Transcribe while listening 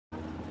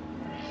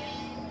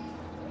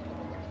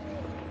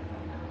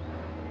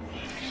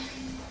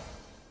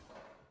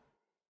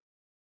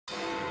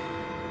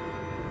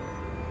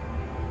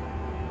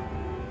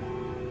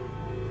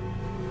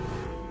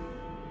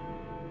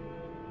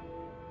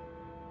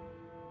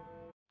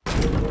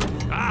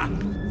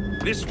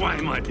This way,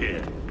 my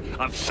dear.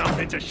 I've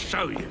something to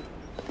show you.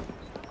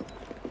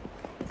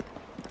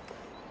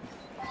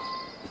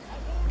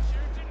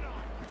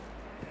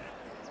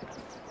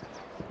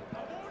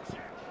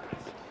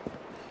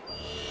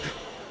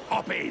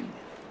 Hop in.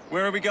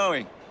 Where are we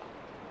going?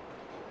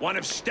 One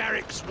of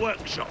Starrick's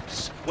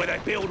workshops, where they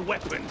build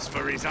weapons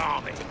for his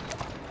army.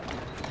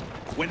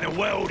 When the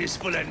world is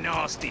full of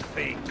nasty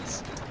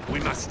things, we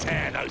must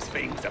tear those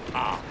things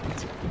apart.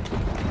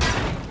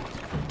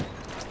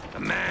 A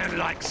man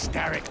like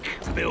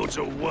Starrick builds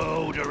a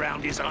world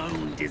around his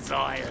own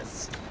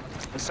desires.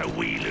 And so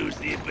we lose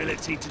the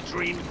ability to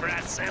dream for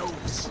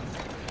ourselves.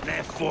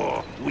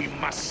 Therefore, we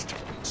must...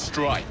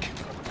 strike.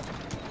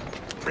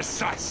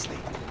 Precisely.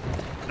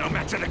 No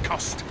matter the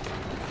cost.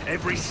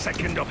 Every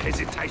second of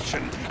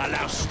hesitation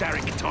allows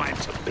Starrick time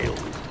to build.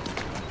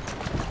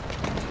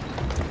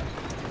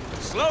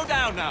 Slow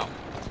down now!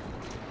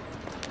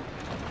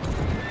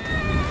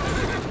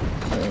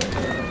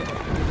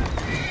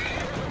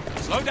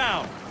 Slow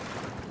down!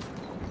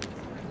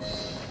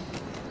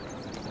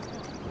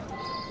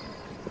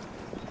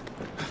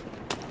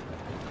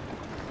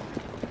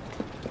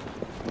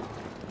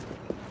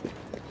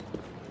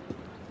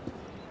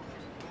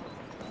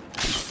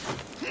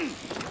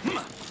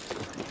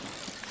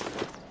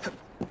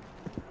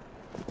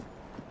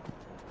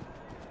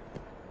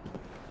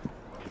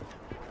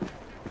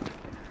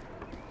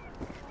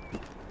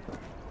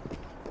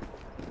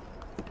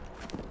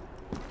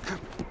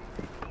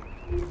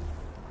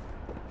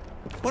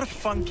 What a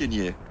funk in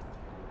you.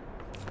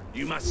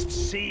 You must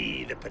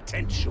see the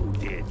potential,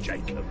 dear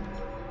Jacob.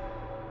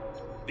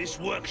 This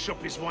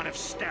workshop is one of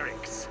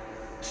Starrick's.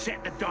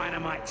 Set the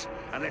dynamite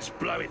and let's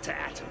blow it to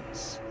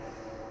atoms.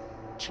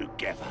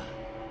 Together.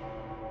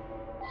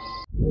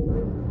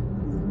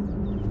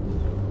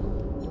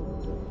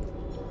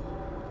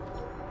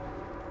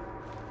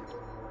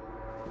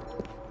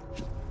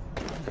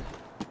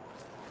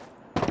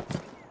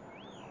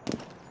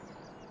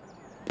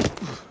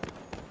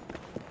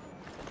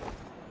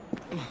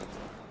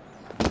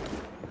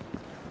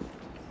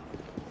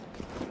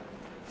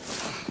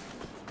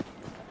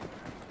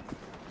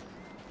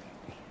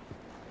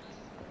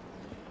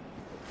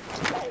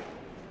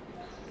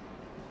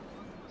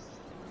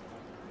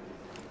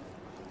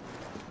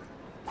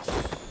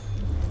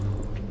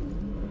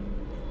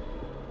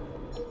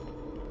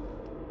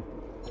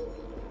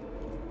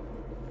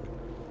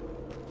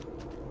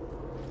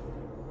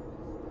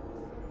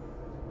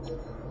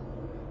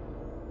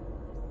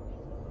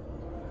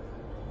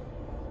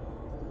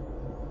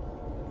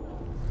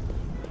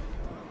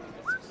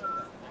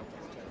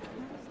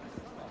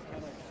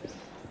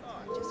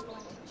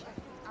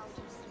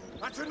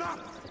 That's enough!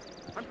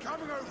 I'm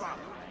coming over!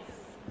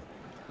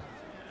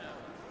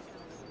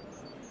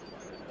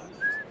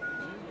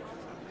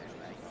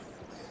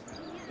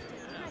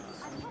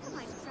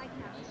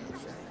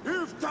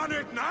 You've done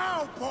it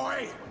now,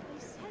 boy!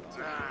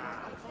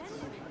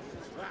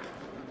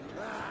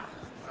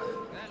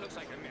 That looks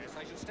like a mess.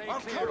 I should stay I'll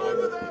clear. come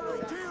over there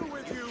and deal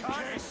with you,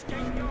 Can't kid!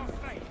 escape your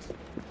fate.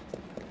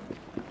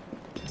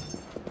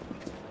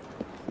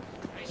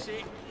 I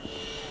see.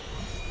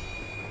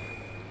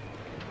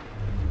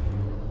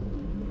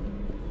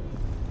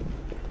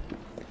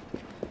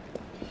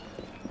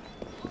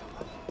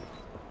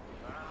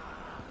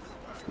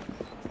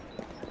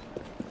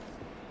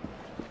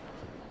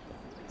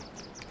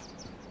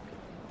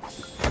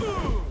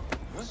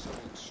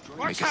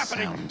 What's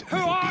happening? Who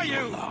are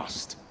you?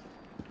 Last.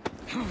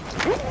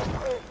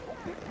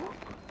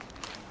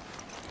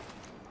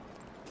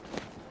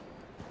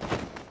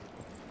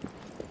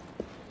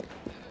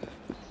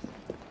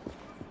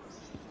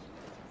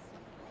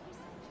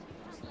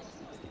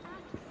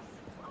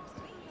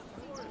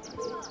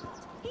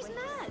 He's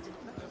mad.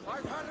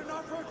 I've had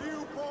enough of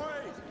you,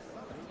 boy!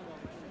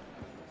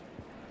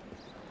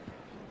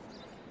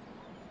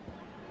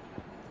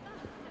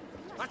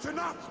 That's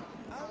enough!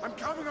 I'm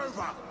coming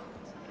over!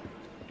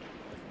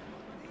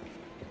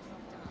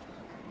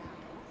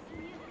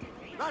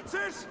 That's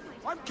it!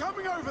 I'm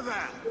coming over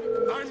there!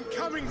 I'm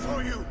coming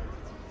for you!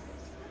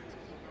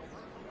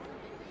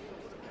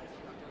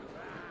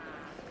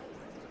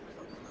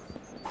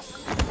 I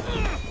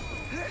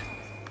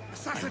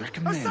Assassin!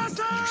 recommend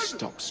Assassin! you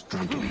stop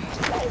struggling.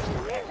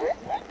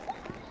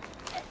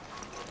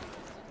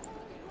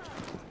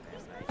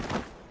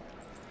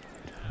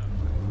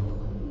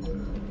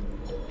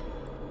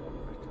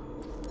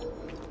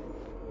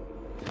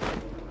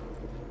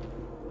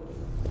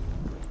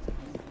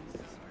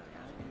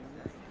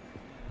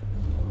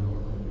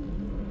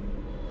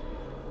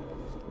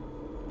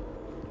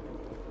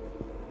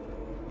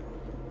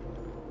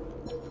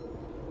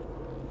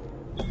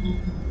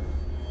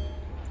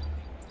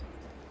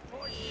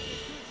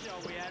 Shall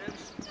we,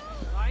 Adams?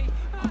 Aye?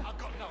 I've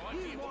got no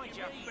idea. Mind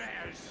your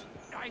affairs.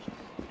 Aye?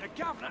 The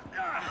governor.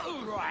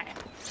 Right.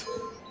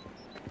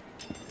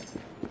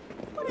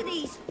 What are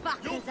these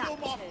fuckers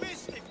up to?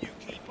 fist if you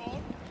keep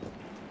on.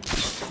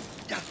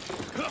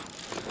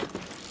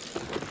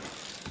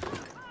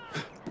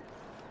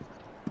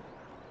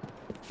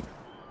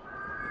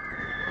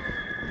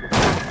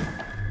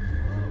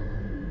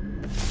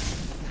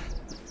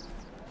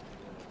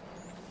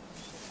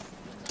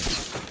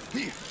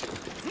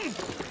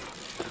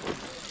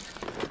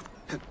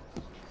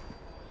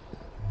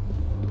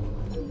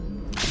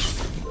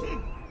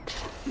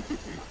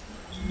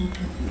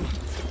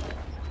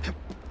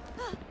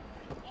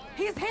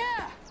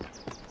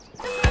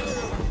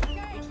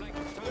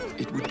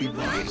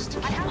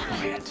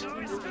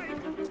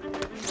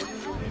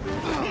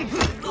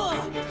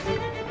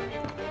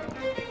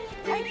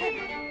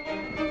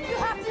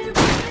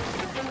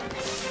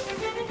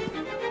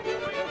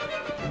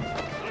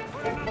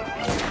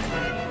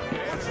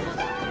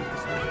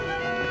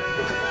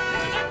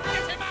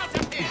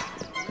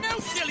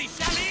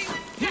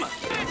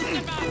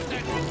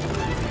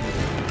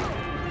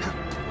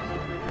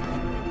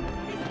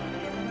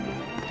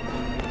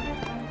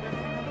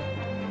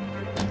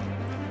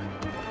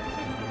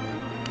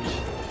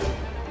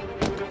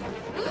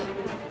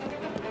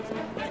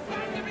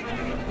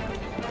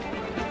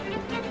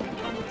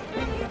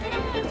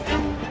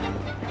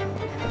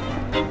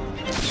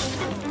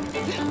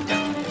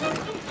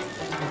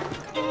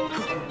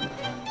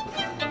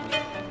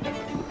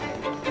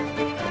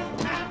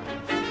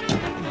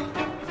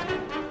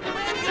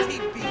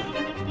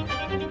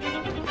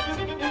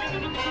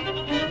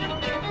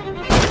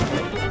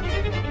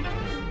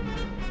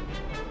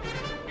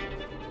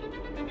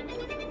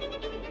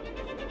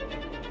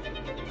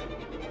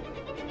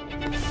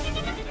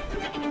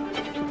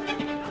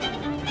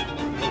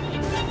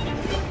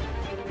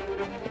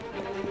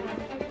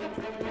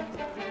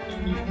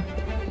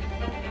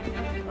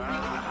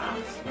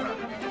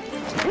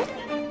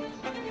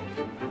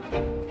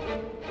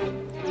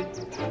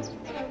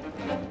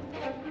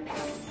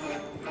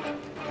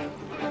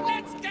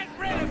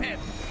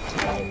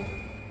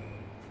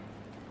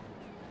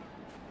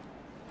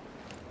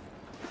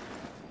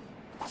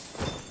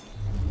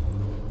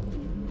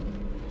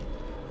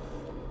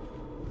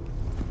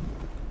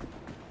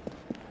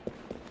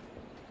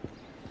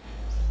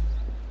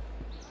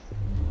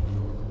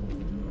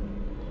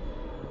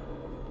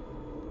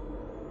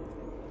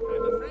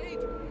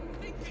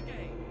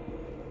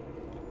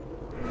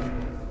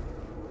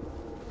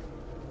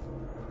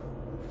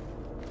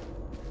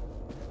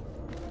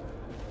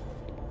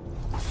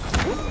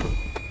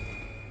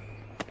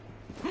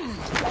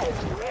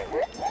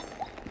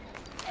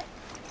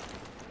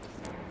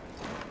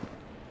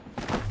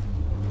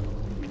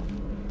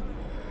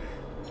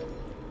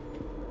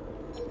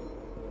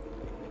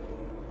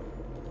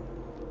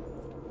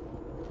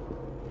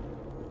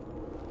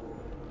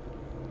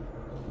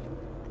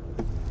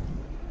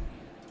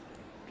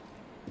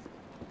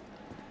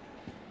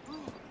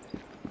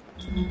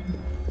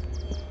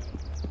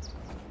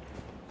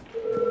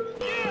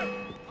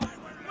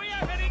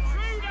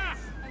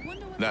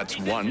 That's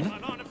one.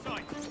 Line of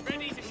sight.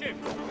 Ready to shoot.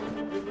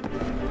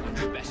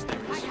 Best there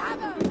I is. have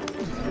him!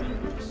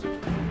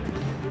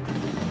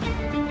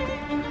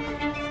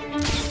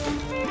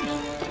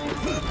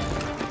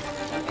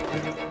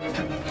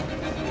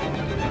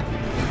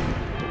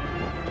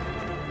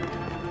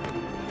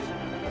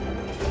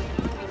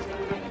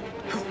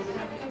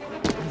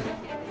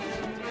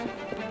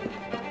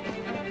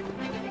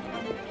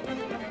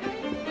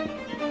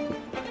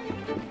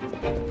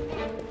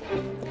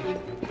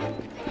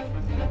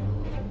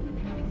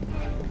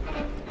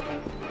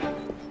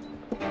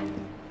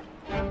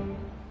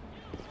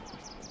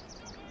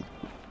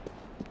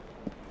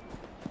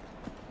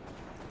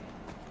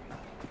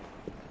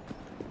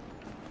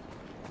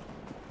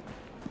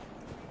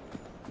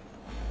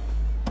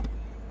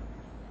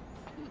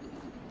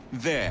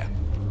 There.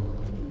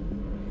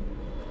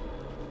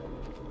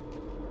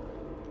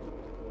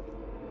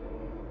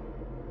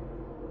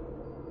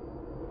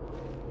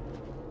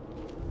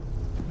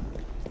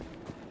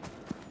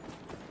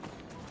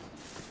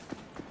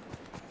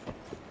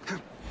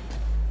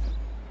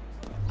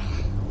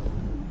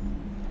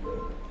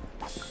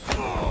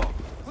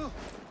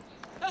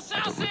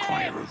 I don't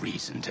require a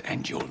reason to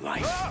end your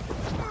life. How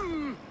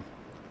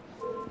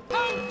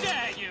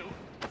dare you!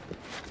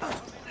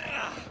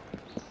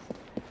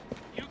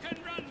 You can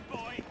run,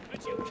 boy,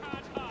 but you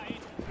can't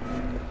hide.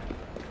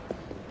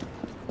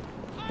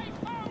 I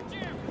found you!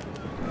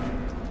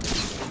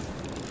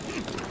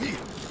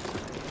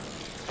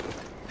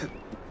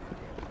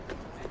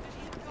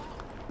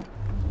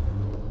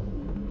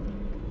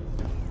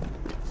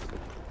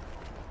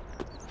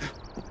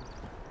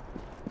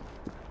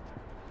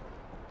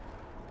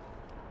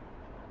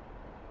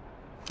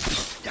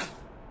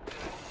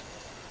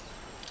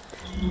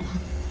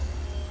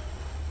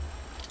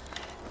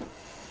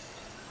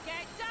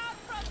 Get down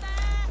from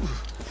there!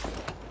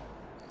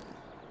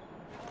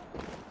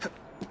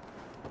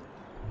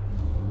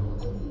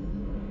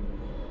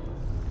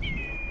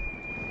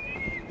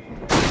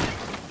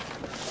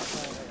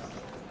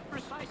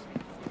 Precisely.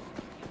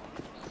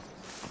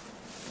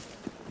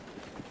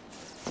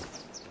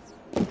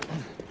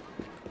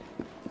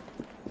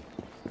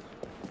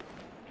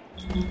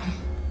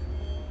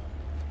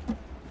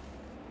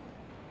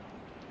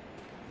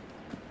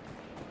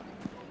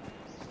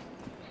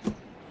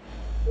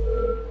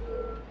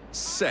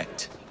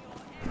 Set.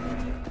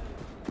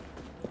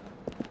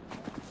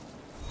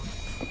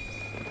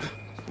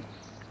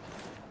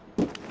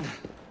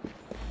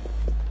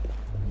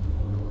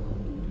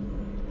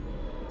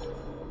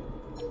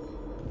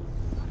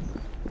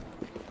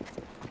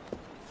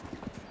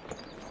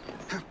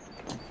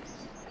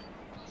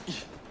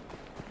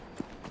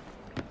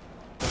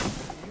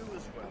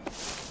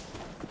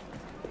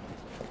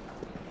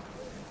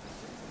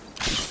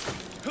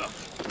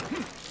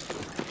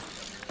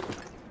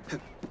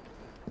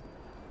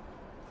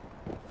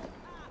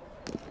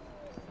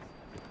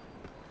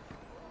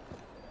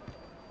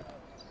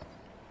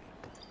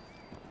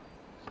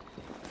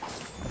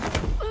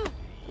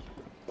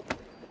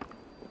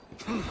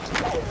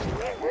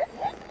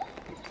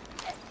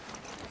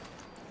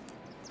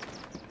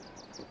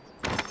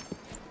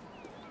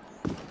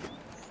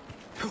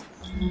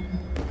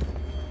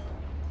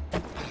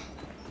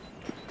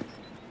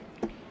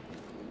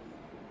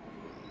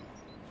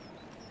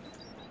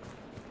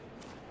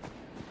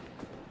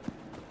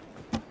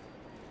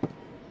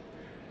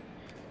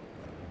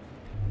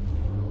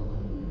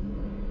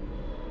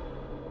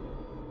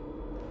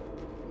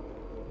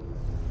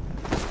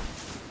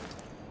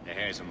 The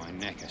hairs on my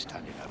neck are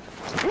standing up.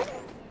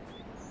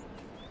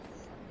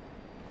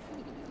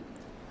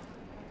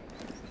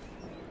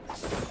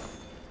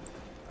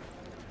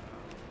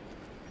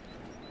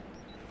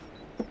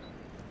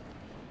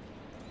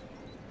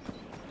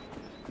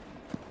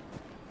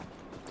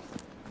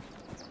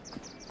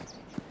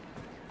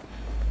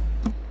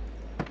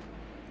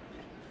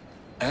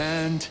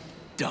 And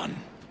done.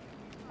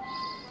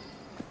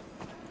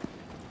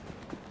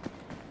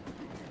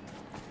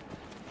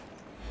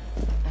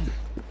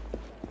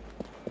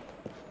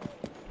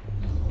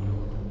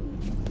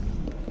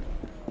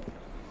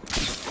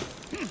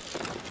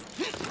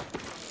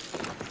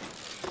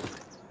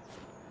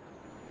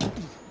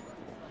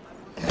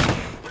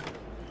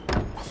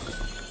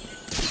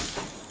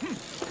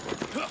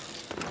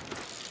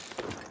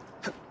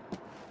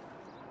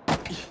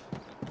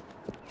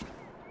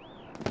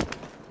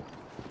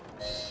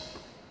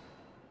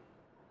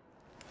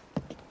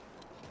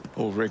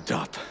 All rigged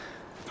up.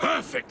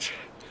 Perfect.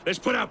 Let's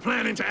put our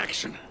plan into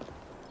action.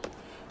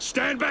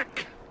 Stand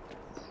back.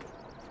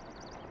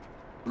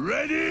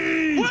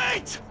 Ready?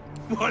 Wait!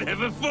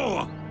 Whatever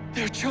for.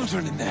 There are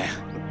children in there.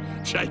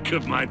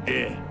 Jacob, my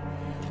dear.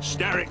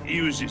 Starrick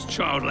uses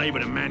child labor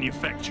to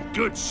manufacture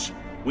goods.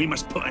 We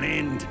must put an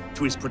end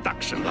to his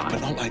production line.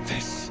 But not like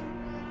this.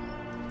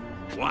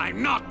 Why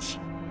not?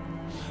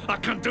 I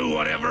can do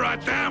whatever I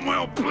damn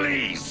well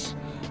please.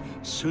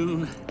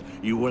 Soon,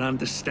 you will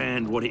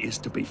understand what it is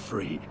to be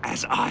free,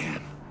 as I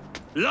am.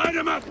 Light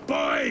 'em up,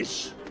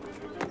 boys!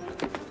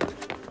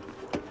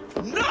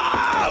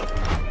 No!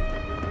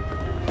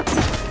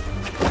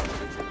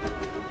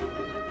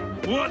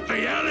 What the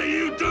hell are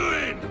you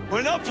doing?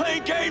 We're not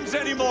playing games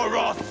anymore,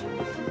 Roth!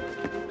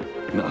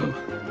 No,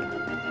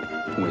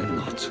 we're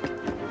not.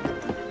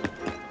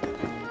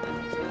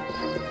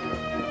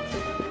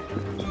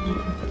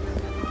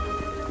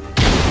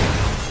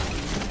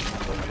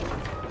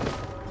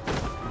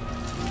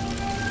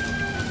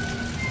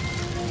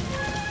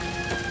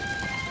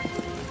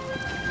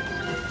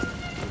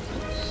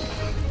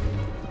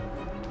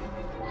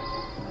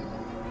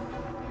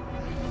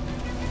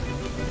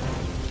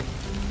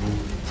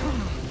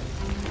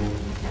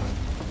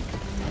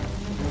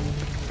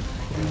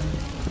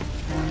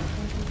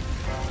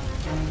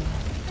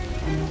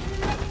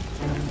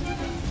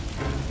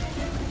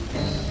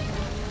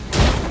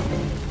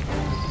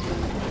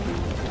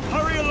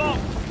 Hurry along!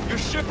 Your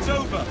ship's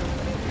over!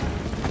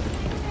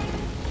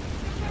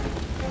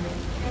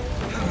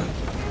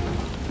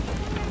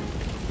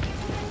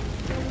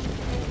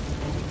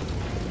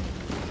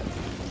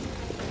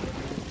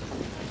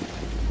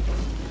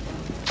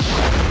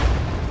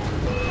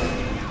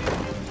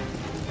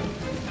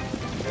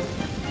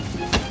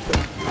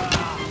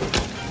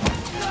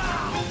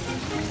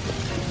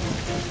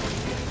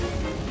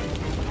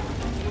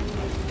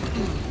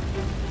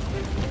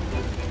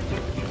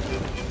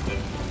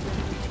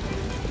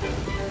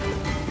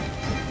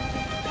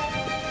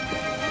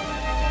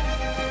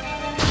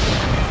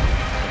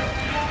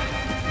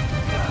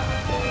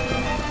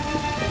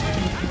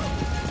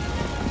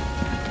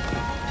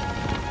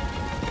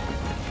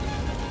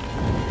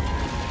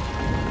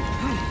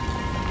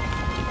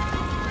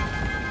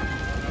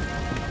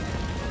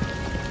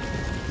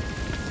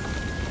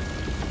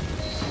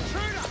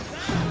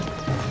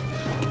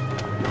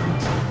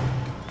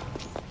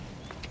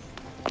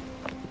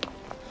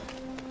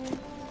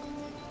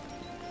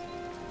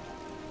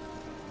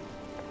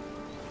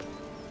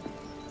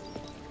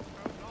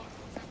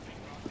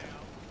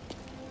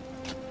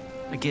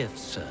 A gift,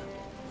 sir,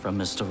 from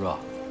Mr.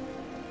 Roth.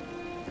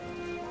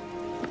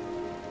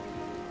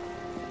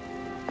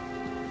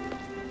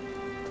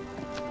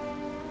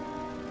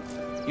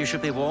 You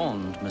should be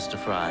warned, Mr.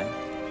 Fry,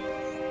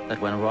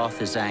 that when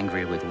Roth is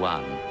angry with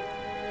one,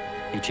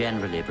 he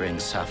generally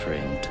brings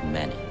suffering to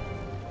many.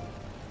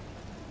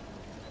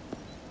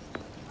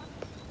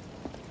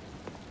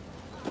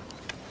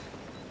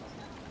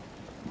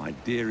 My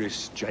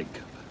dearest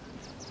Jacob,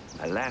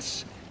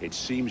 alas, it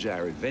seems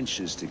our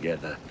adventures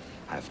together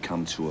have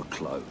come to a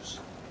close.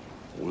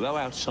 Although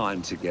our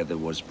time together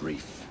was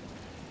brief,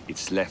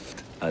 it's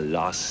left a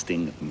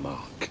lasting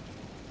mark.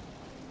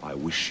 I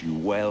wish you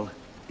well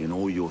in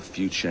all your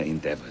future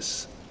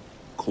endeavors.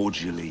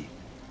 Cordially,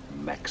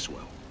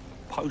 Maxwell.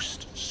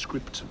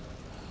 Postscriptum.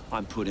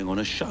 I'm putting on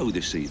a show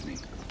this evening.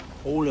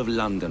 All of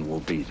London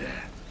will be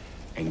there.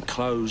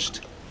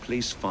 Enclosed,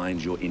 please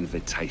find your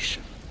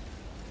invitation.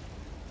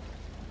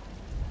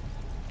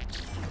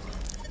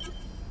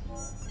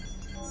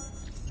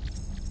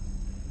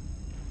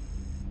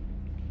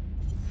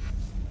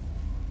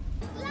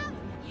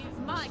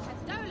 My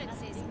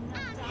condolences and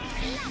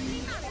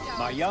lovely marriage.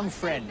 My young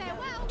friend,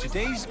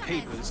 today's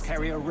papers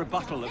carry a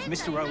rebuttal of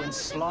Mr. Owen's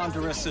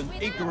slanderous and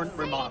ignorant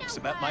remarks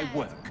about my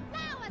work.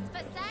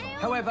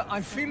 However,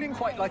 I'm feeling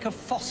quite like a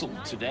fossil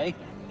today.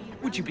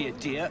 Would you be a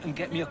dear and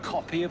get me a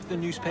copy of the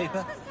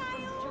newspaper?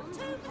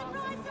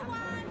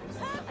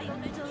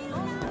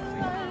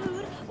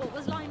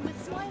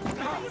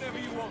 Whatever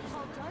you want.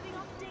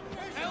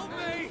 Help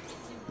me!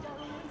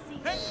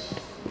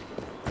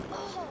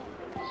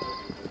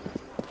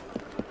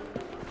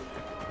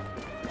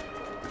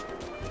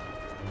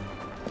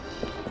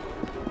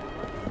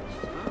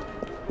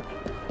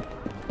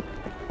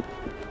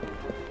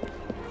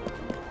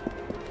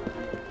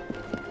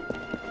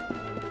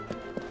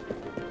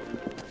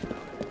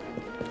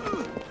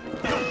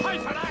 Pay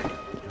for that!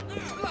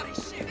 Bloody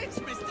shit, it's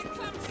Mr.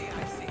 Clumsy,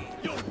 I see.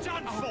 You're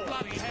done for!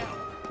 Bloody hell.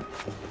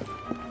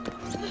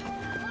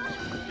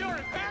 You're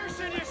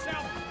embarrassing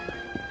yourself!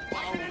 Oh,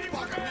 fuck me.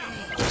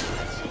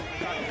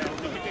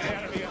 Let me get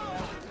out of here.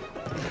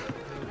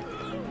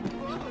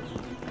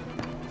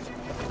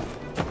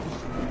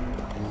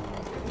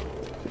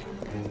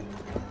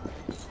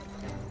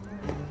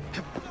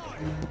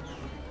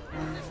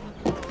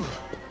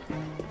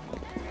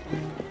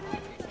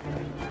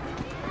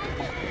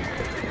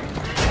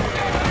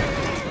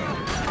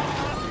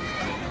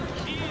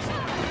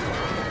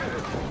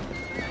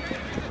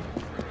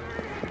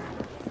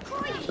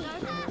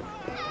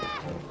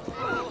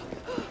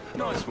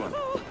 Nice one.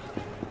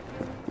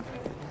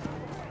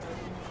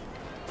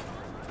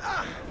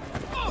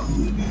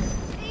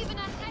 Even a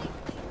hate.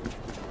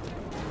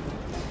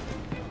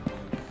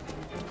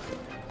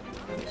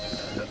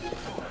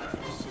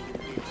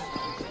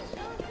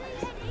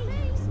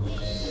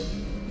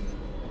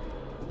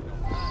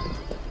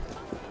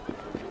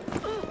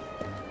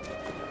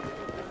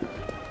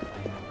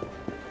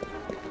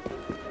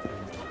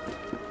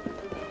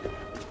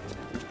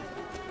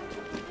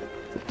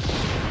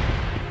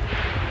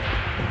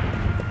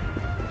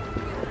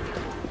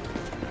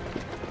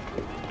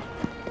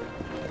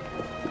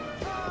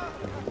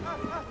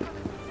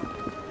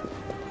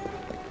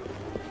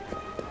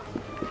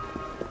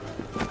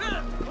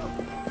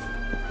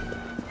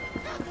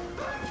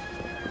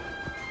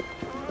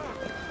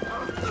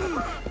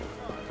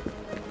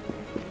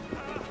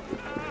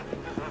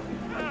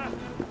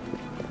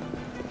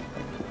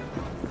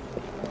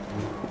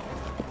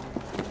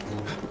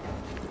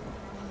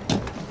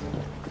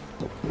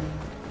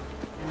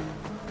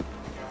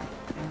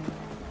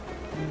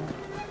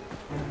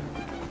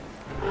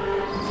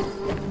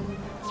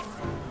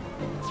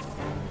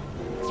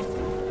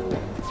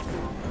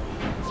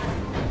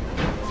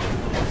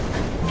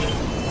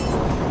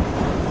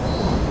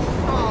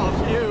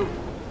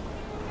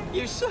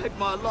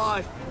 my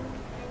life.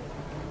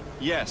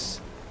 Yes.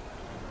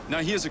 Now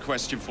here's a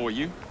question for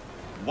you.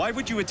 Why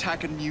would you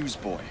attack a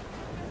newsboy?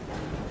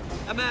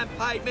 A man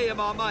paid me and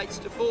my mates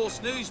to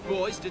force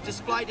newsboys to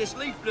display this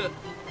leaflet.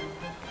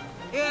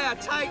 Yeah,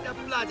 take the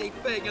bloody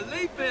thing and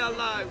leave me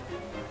alone.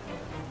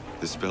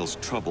 This spells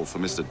trouble for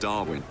Mr.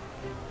 Darwin.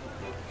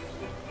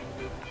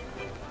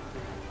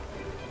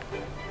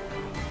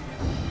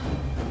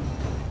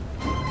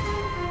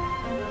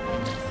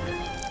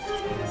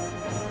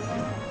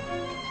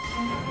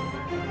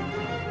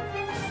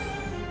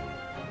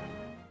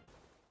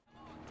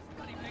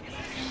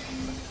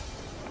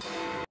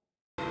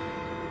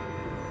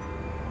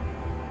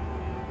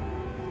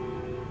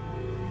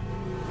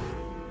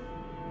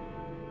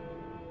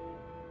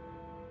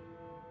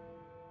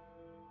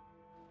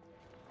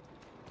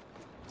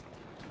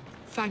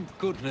 Thank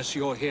goodness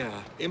you're here.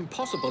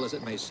 Impossible as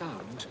it may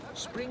sound,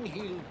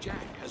 Spring-Heeled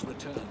Jack has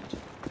returned.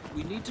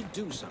 We need to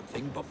do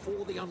something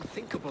before the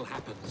unthinkable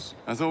happens.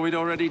 I thought we'd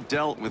already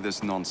dealt with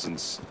this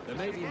nonsense. There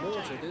may be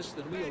more to this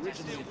than we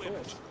originally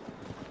thought.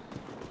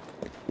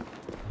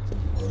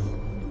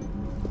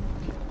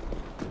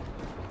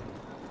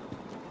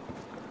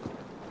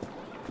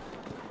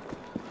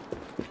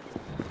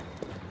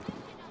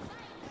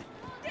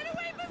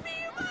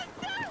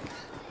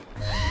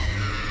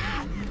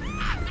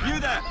 You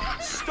there!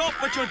 Stop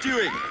what you're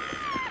doing!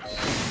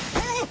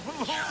 You'll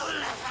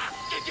have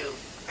to do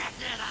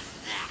better than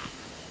that.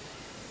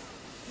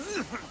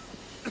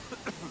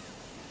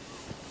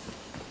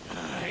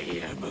 I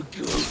am a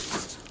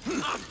ghost,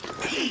 a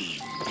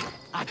fiend,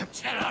 a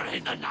terror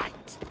in the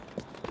night.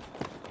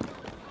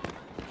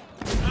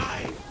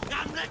 I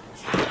am the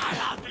terror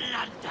of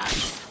London.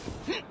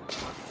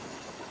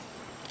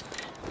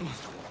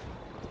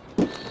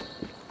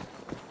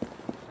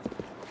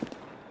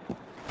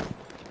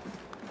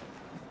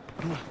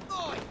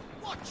 Boy,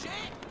 watch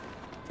it!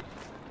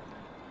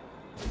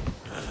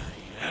 I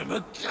am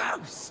a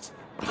ghost,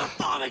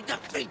 performing the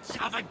feats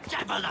of a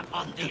devil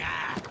upon the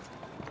earth.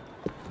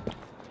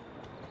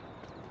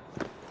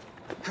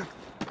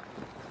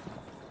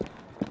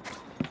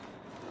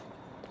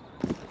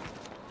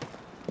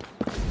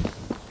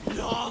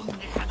 Long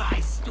have I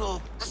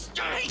stalked the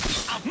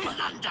streets of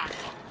London.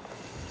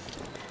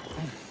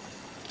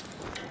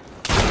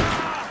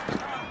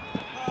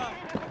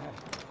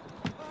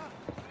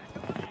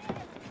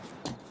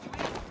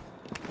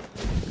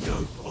 No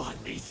one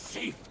is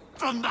safe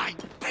from my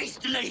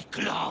beastly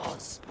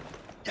claws.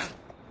 Come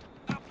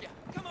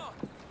on!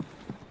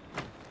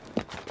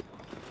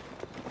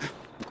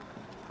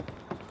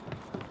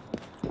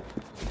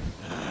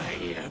 I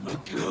am a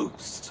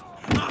ghost,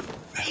 a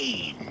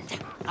fiend,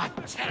 a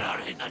terror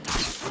in the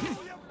night.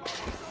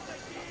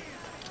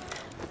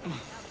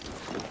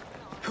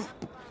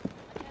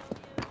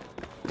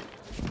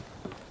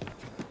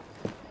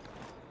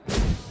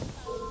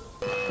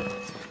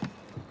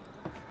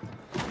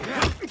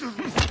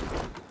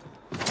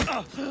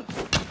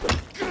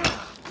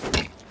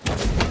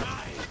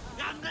 I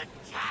am the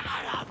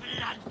terror of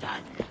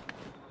London.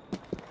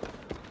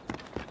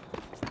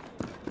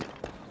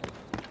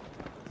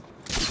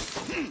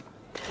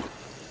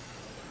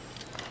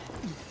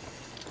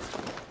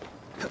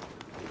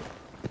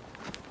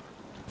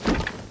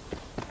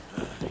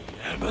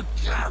 I am a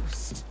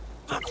ghost,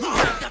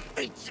 performing the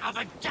feats of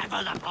a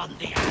devil upon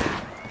the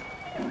earth.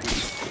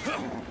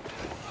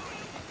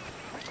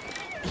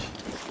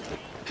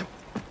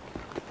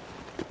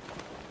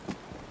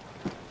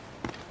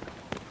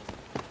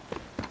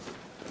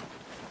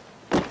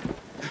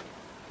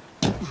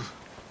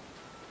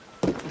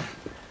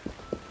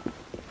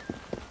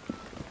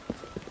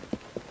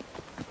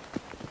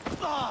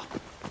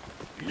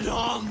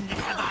 Long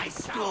have I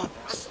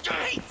stalked the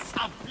streets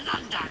of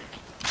London.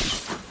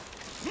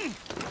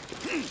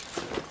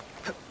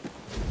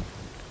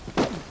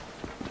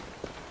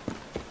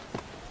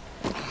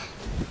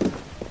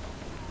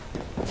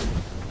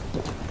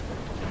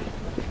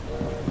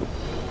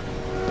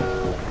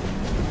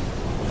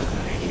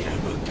 I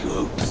am a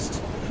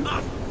ghost,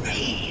 a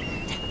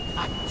fiend,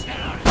 a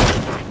terror in the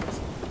night.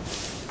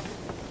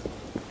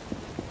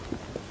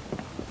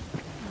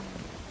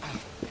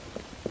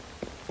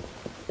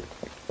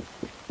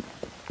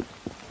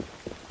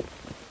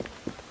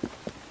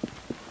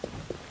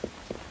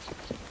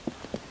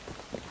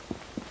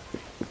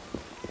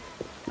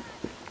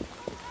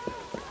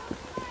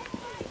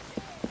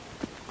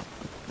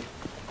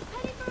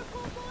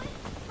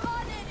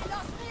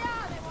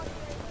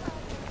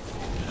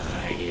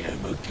 I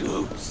am a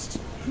ghost,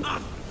 a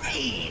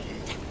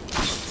fiend,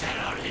 a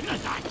terror in the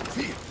night.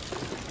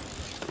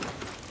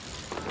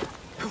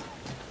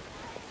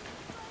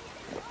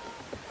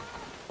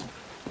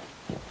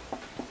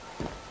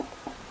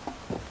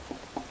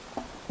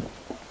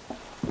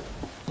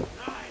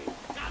 I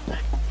am the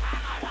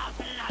terror of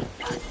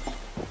London.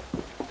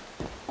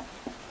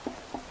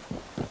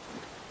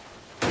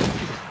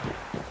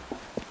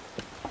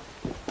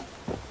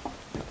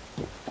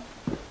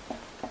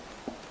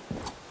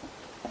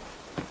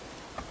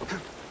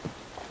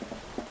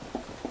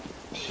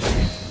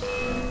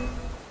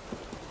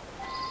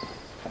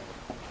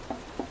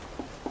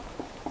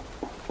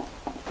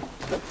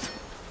 The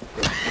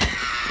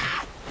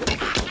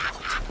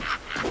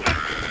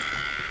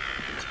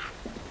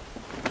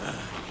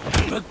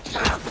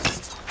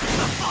ghost!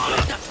 All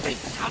of the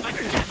things of a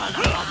devil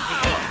upon the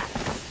earth!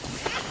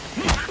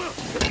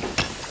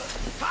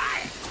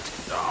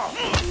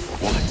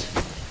 What?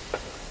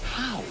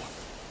 How?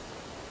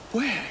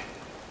 Where?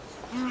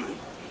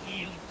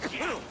 You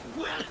just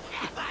will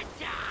never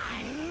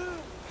die!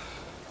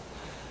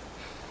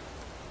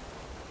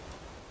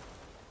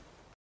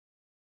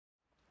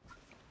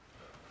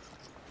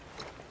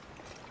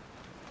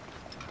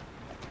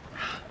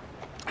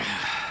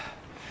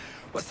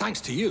 Well,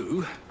 thanks to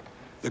you,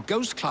 the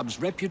Ghost Club's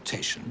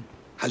reputation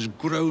has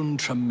grown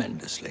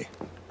tremendously.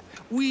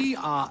 We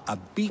are a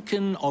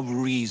beacon of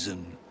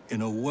reason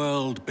in a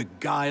world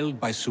beguiled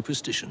by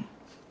superstition.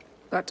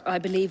 But I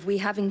believe we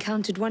have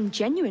encountered one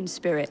genuine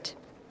spirit.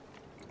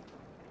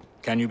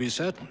 Can you be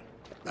certain?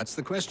 That's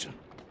the question.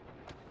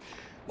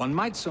 One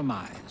might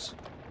surmise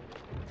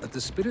that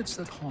the spirits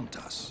that haunt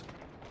us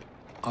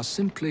are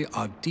simply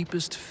our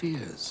deepest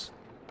fears,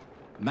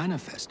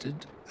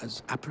 manifested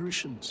as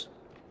apparitions.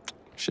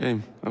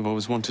 Shame. I've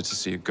always wanted to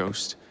see a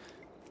ghost.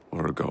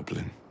 Or a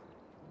goblin.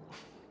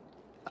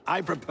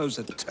 I propose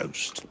a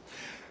toast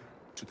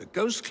to the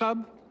Ghost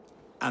Club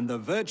and the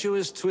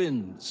virtuous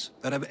twins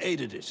that have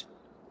aided it,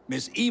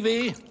 Miss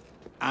Evie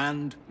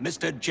and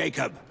Mr.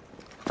 Jacob.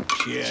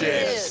 Cheers.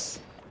 Cheers.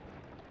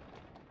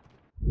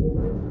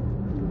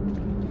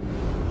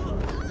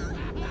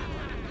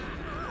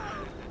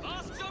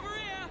 Masks over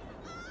here!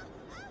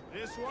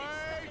 This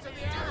way to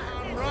the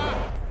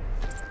Alhambra!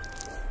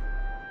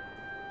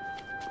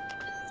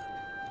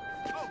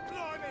 Oh,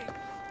 blimey!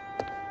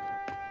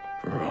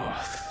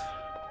 Wrath.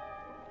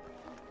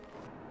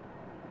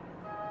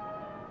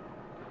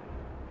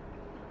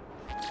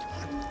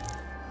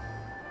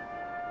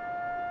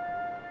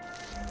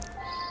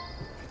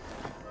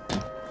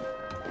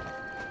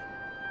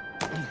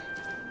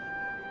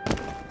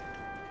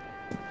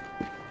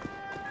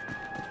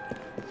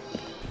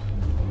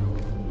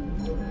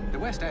 The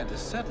West End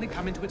has certainly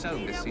come into its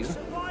own this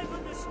season.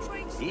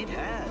 It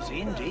has,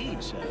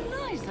 indeed, sir.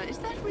 Eliza, is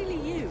that really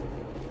you?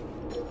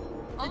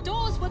 The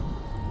doors were...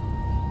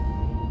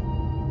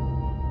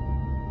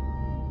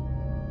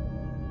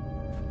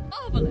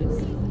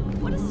 marvelous!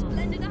 What a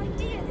splendid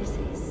idea this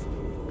is!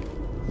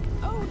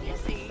 Oh,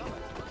 Lizzie!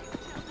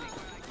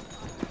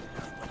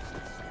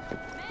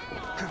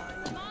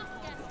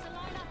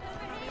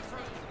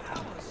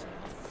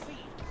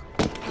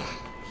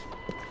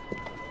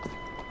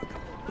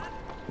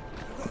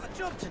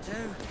 Job to do.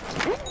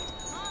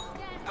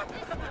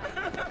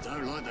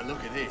 Don't like the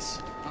look of this.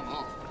 Come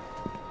on.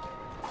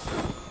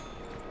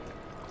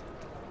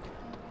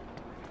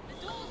 The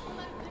doors will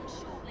open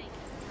shortly.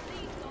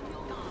 Please on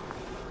your mark.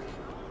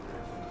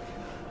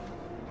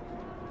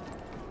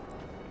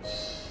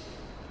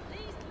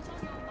 Please put on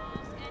your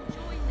mask and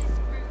join this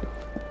group.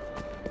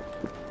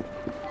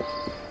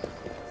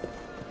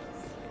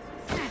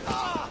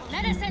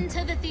 Let us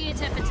enter the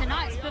theatre for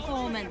tonight's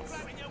performance.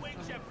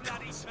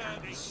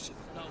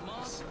 No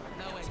mask,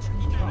 no entry.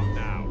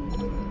 Now,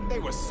 they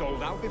were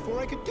sold out before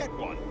I could get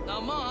one.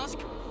 No mask,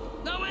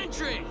 no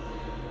entry!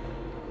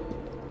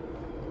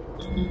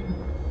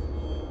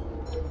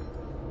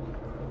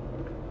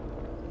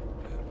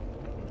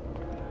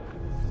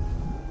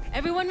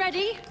 Everyone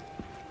ready?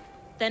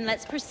 Then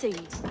let's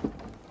proceed.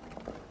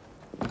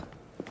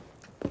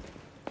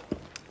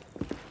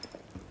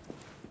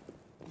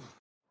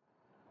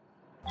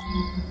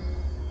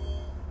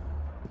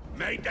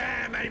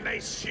 Mesdames et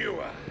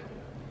messieurs,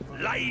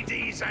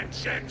 ladies and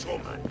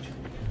gentlemen,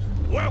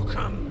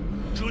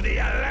 welcome to the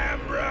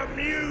Alhambra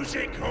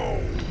Music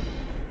Hall.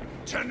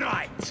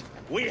 Tonight,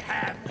 we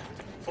have,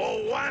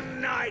 for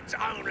one night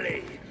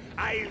only,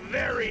 a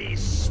very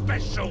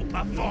special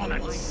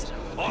performance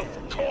of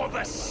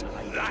Corvus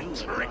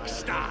the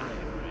Trickster.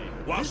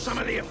 While some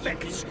of the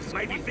effects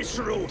may be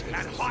visceral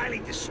and highly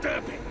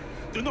disturbing,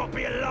 do not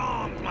be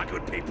alarmed, my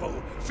good people.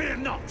 Fear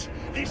not.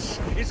 This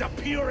is a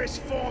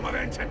purest form of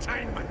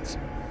entertainment.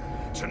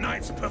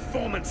 Tonight's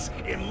performance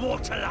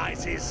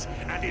immortalizes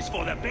and is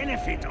for the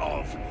benefit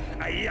of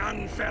a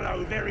young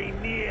fellow very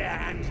near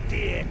and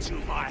dear to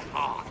my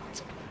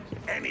heart.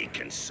 Any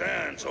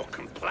concerns or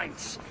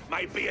complaints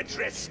may be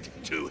addressed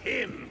to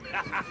him.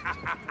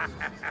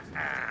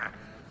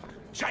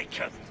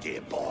 Jacob,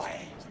 dear boy,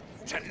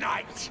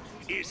 tonight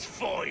is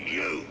for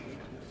you.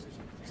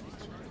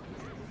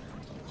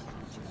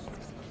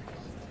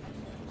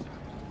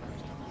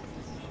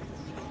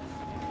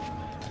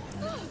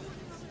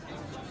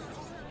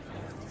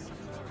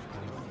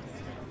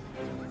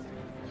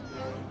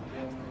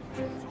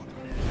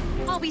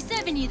 I'll be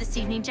serving you this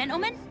evening,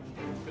 gentlemen.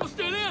 You're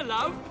still here,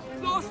 love?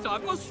 Last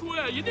time, I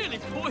swear, you nearly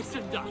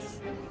poisoned us.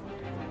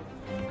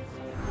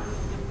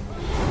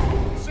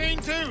 Scene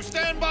 2,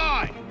 stand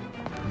by!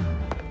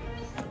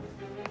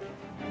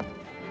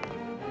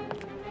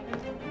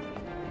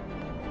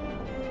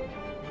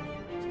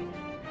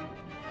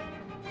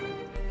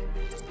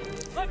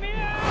 Let me in!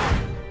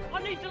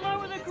 I need to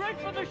lower the grid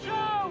for the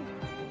show!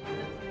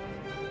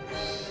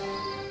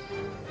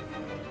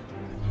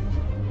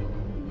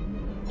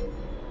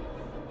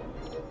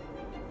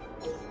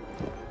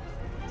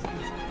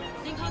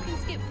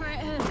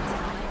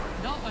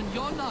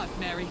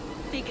 Mary?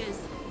 Figures.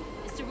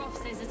 Mr. Roth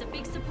says there's a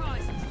big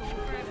surprise in store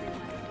for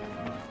everyone.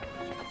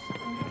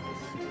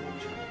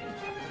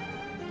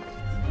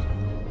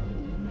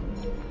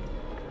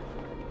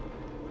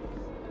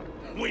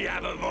 We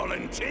have a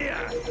volunteer!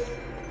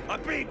 A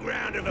big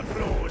round of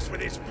applause for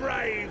this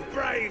brave,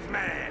 brave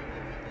man!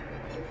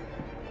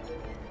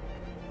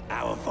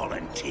 Our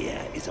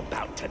volunteer is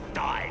about to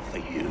die for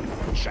you,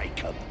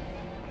 Jacob.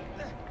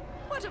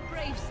 What a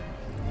brave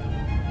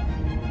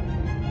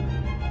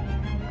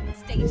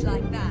stage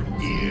like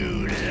that.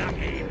 You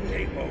lucky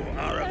people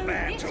are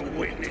about to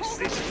witness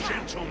this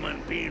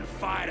gentleman being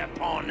fired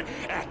upon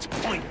at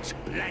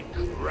point-blank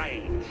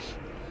range.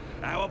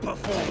 Our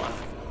performer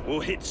will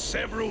hit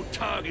several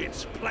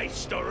targets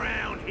placed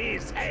around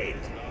his head.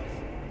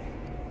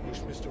 Wish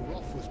Mr.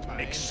 Roth was paying.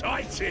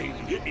 Exciting,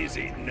 is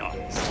it not?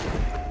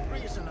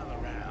 Bring us another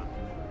round.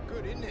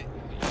 Good, isn't it?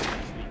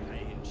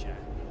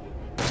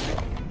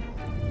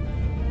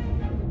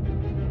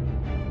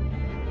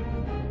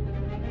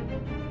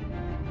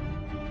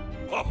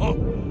 Oh,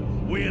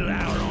 will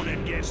our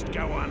honored guest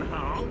go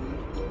unharmed?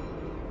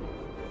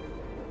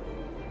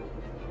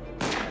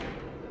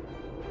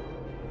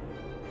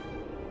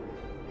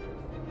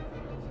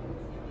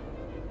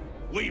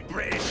 We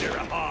British are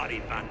a hardy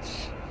bunch.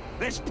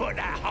 Let's put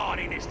that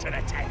hardiness to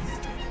the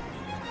test.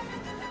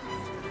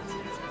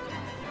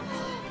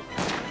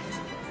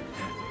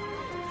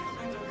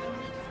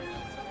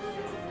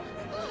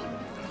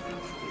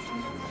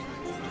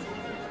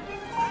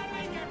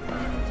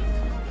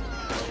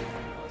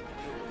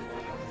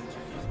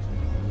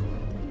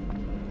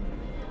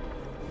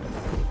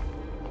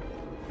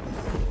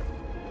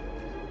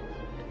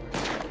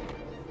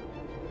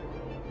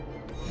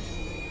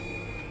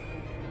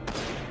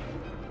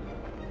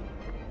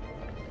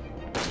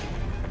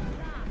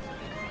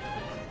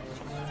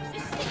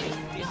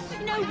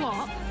 You know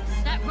what?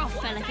 That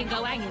Roth fella can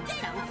go hang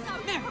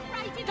himself. No,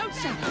 don't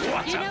say that.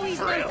 What You know a he's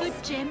thrill. no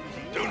good, Jim.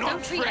 Do not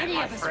Don't treat fret, any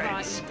my of us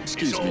friends. right.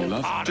 Excuse It's me, all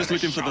love. part Just of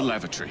looking for the show.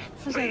 lavatory.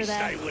 Who's over Please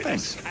there? stay with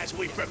Thanks. us as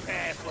we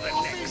prepare for the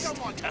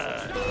next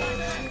turn.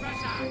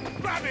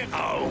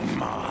 Oh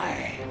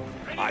my!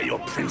 Are your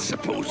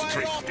principles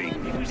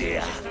drifting,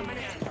 dear?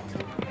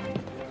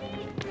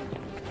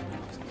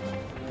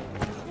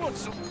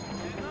 What's the...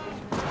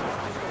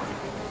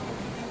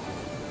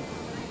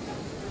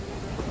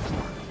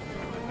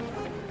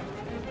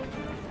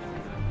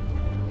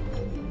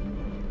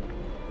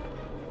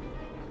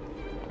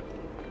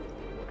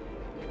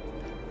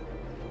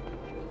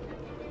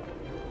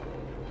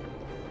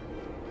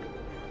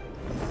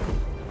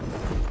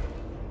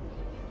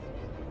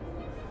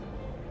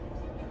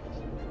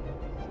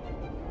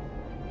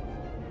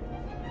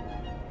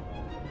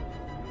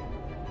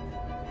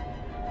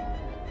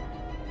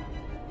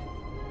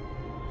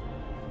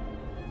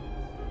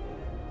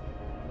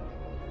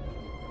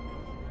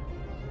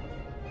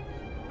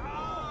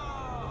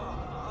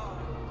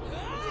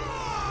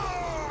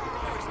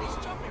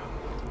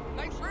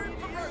 Make room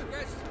for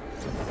progress.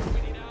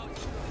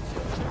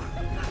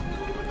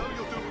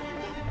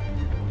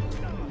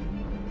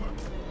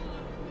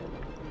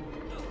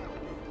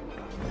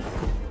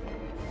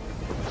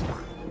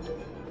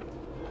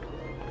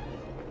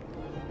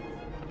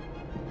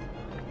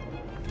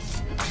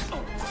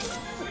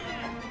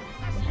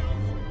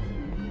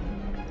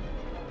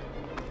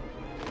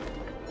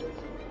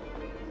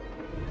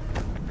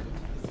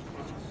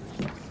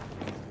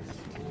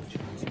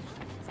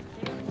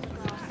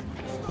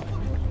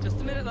 Just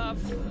a minute, love.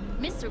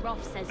 Mr.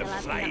 Roth says The he'll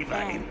have me flavour up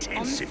there,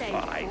 on stage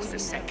intensifies before the you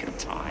second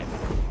time.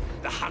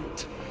 The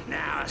hunt,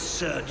 now a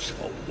search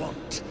for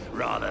want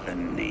rather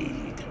than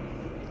need.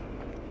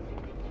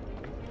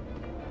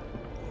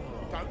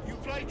 Don't you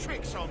play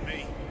tricks on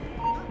me.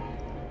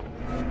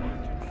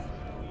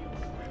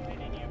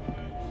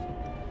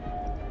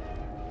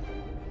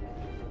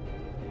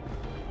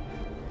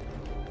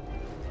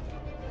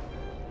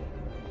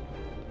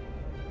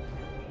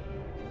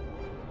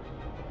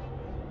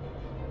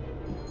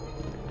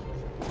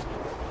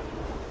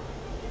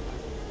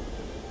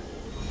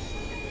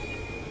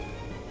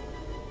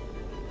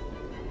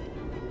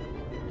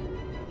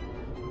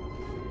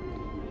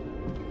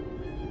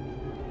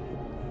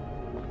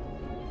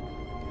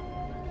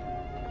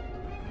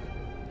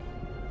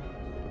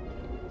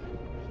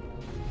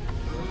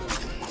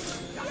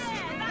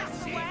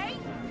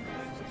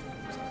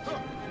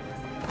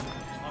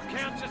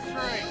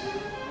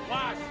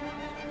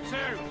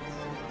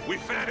 We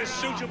found a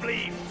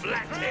suitably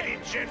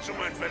flat-headed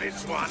gentleman for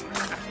this one.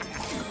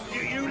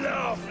 You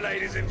laugh,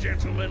 ladies and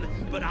gentlemen,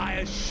 but I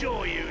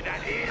assure you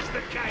that is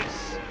the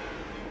case.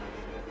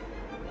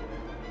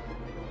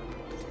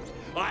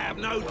 I have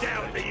no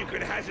doubt that you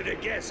could hazard a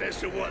guess as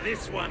to what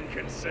this one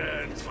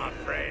concerns, my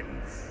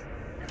friends.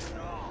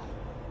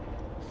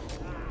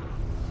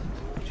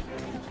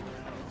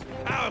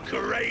 Our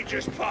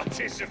courageous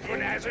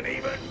participant hasn't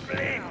even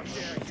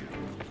flinched.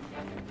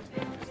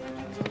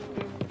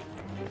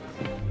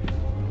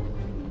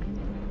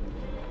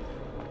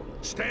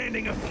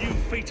 Standing a few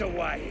feet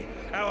away,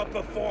 our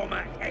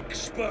performer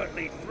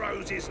expertly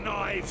throws his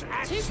knives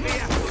at me,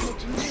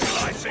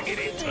 slicing it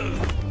in two.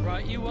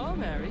 Right you are,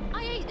 Mary.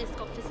 I hate this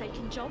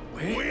godforsaken job.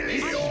 Will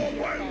he or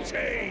won't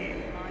he?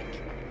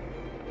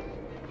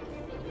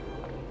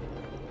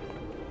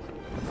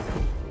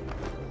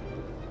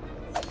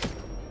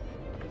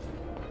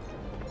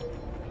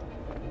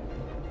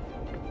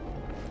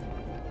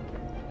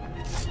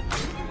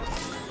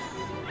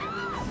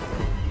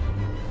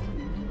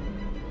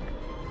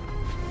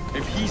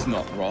 If he's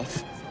not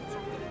Roth...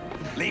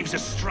 Leaves a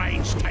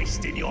strange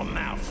taste in your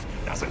mouth,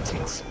 doesn't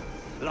it?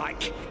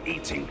 Like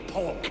eating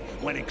pork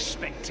when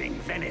expecting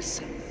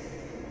venison.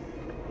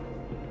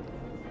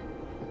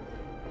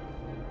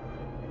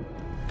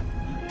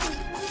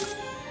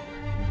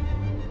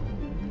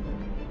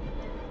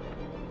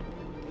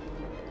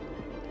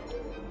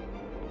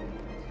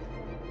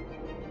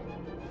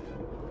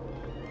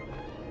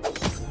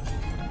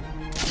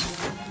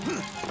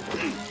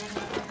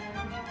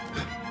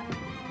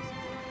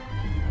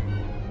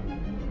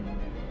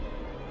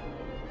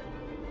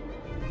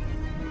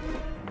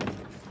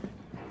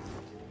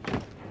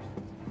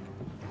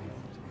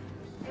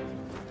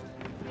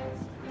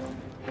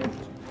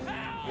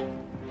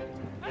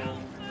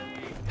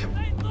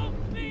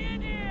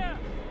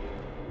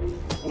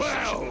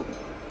 Well,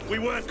 we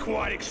weren't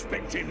quite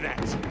expecting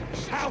that.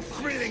 How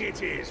thrilling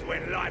it is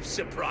when life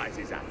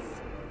surprises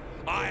us.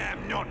 I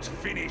am not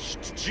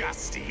finished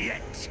just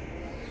yet.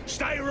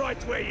 Stay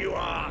right where you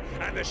are,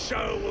 and the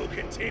show will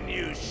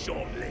continue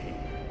shortly.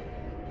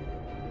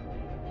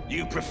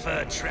 You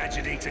prefer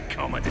tragedy to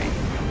comedy.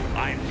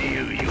 I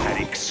knew you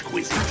had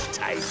exquisite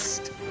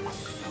taste.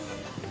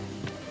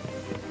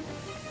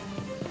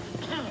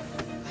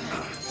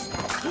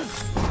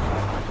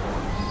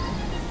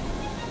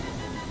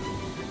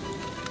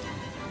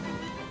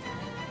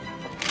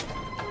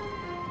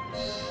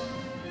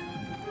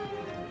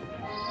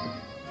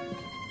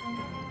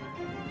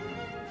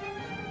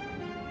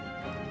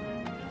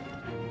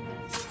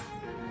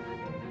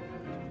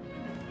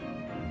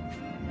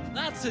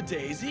 That's a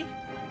daisy.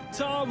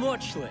 Tom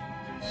Watchley.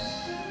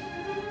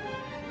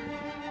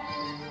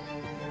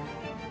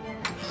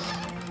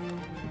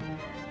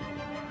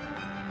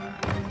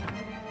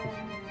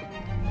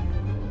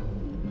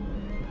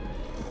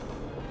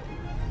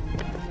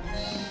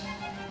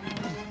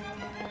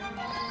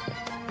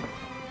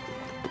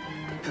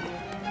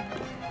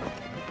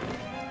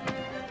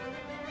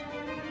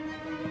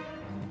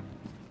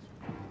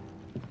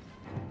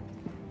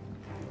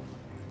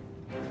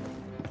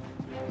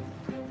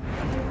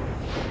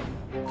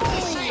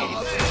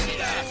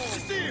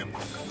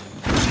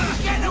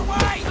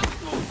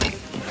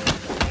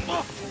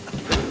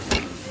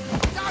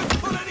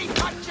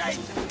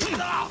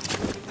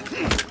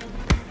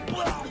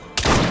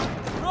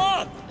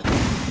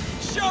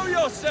 Show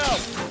yourself!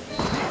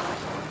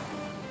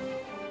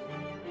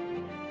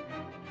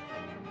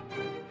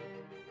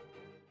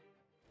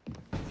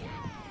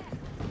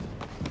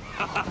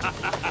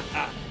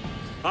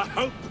 I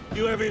hope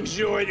you have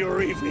enjoyed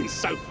your evening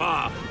so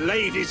far,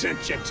 ladies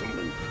and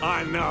gentlemen.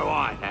 I know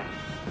I have.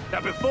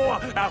 Now, before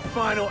our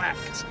final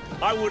act,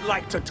 I would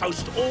like to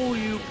toast all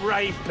you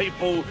brave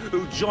people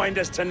who joined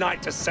us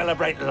tonight to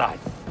celebrate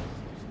life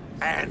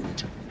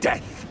and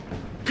death.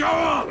 Go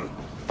on!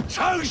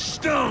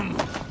 Toast them!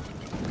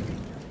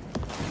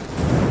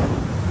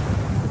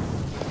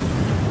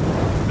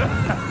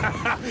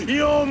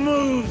 Your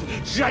move,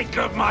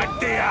 Jacob, my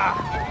dear!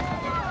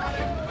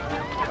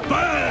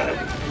 Burn!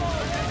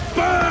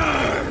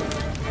 Burn!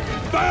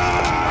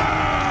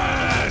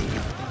 Burn!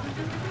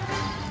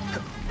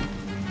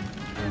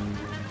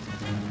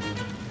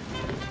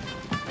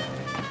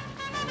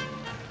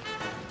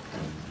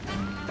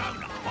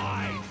 Don't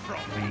hide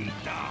from me,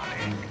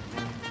 darling.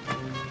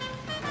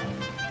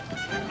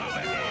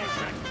 Over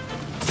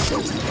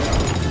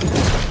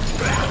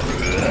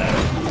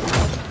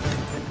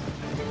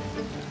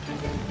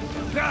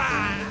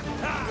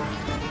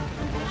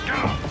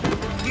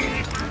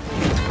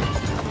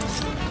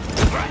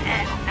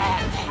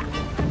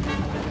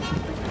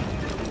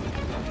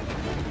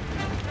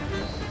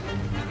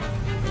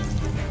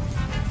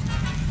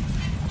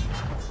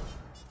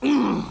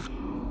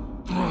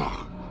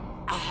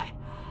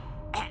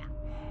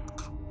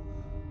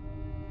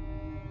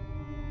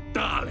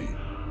Darling,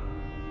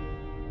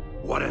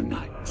 what a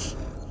night.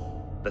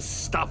 The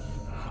stuff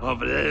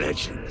of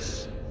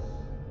legends.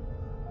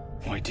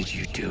 Why did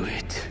you do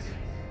it?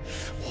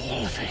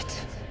 All of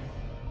it.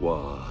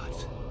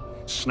 What?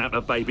 Snap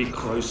a baby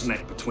crow's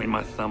neck between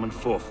my thumb and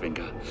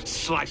forefinger.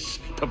 Slice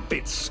to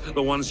bits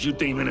the ones you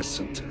deem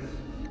innocent.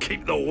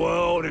 Keep the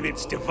world in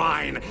its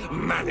divine,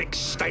 manic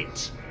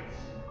state.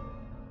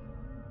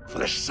 For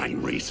the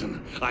same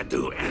reason, I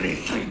do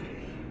anything.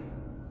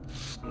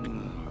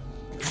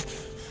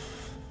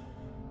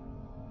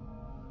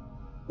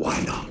 Why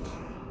not?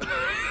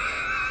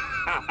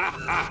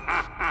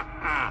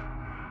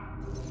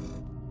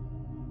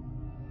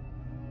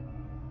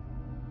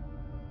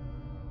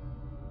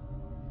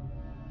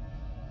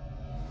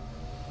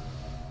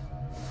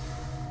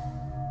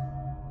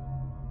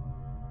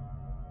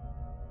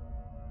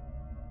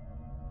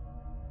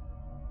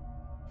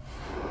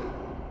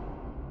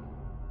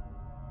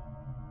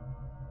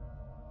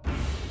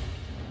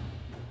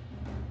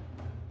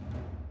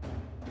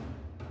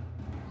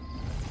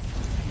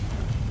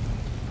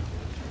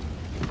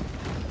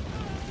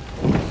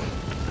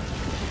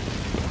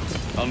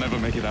 I'll never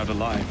make it out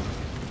alive.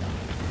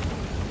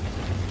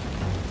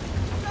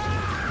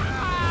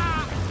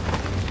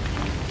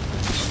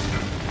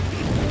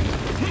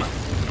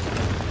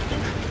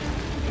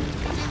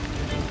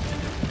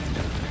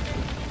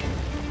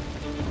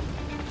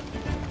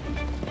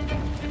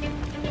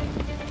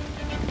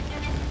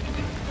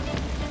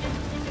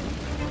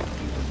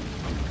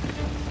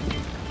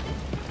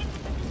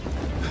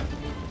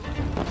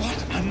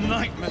 What a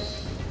nightmare!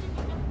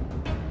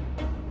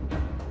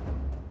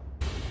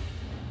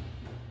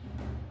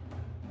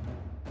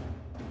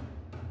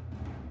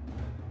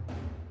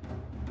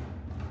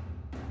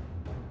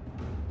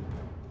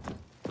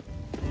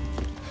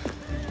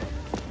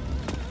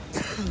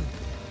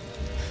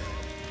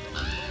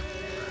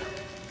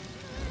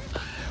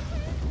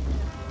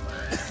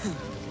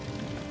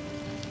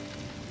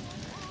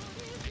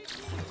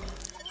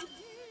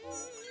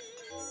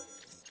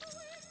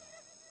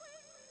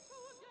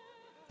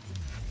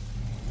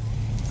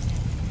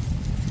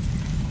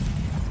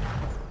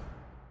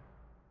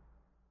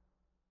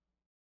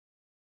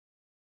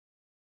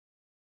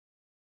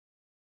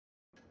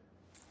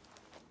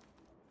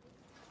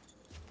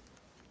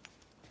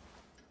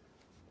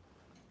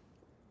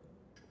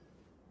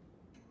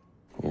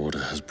 Order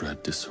has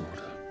bred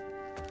disorder.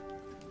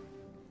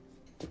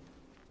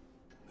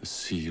 The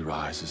sea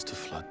rises to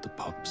flood the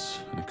pubs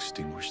and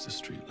extinguish the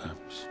street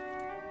lamps.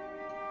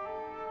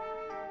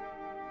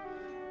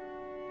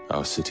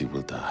 Our city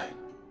will die.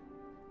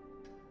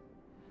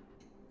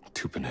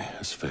 Tupene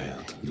has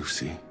failed.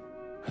 Lucy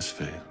has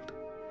failed.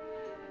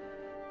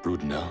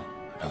 Brudnell,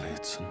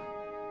 Elliotson,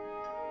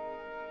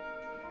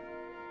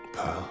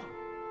 Pearl.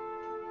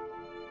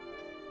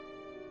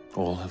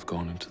 All have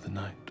gone into the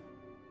night.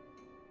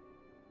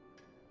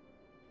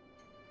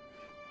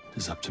 It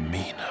is up to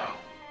me now.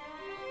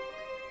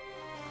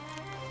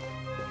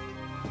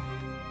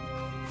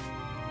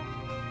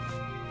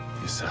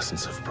 The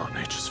assassins have brought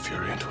nature's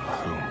fury into our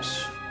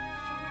homes.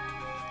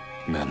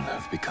 Men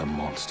have become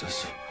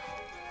monsters,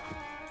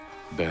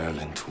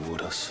 barreling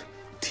toward us,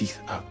 teeth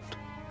out.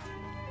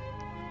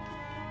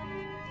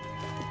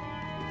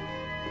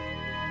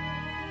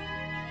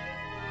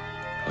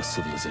 Our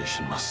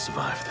civilization must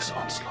survive this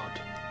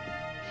onslaught.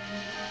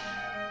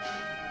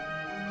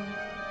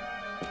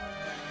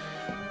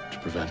 To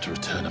prevent a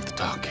return of the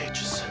Dark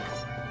Ages,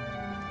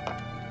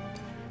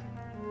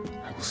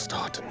 I will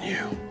start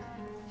anew.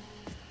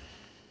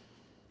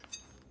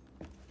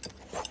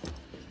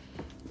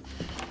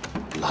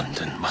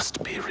 London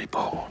must be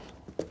reborn.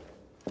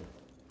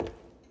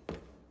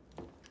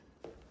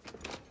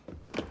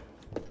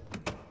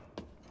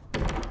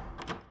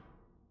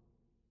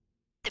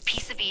 The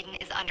Peace of Eden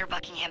is under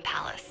Buckingham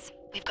Palace.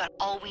 We've got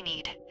all we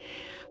need.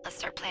 Let's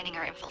start planning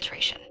our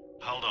infiltration.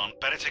 Hold on,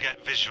 better to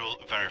get visual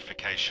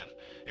verification.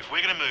 If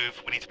we're gonna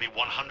move, we need to be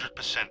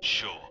 100%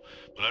 sure.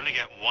 We'll only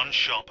get one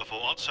shot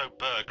before Otso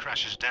Berg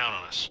crashes down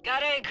on us.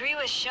 Gotta agree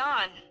with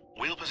Sean.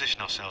 We'll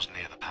position ourselves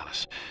near the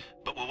palace,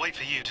 but we'll wait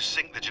for you to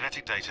sync the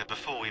genetic data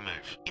before we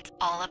move. It's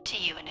all up to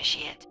you,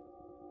 Initiate.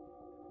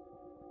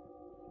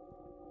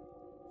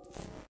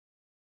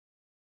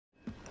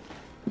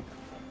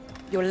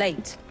 You're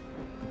late.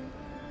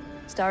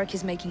 Starrick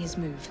is making his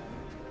move.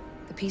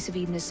 The Peace of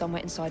Eden is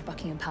somewhere inside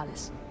Buckingham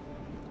Palace.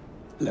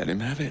 Let him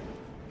have it.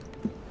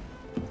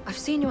 I've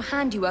seen your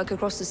handiwork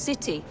across the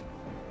city.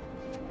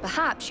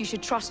 Perhaps you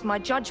should trust my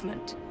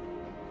judgment.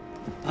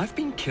 I've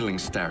been killing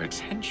Starrick's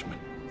henchmen.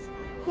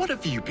 What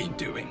have you been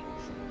doing?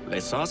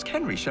 Let's ask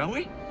Henry, shall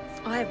we?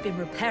 I have been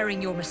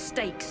repairing your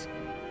mistakes.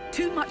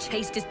 Too much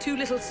haste is too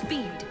little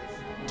speed.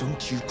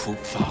 Don't you quote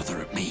Father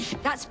at me.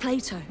 That's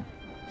Plato.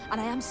 And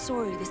I am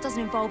sorry, this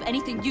doesn't involve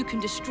anything you can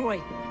destroy.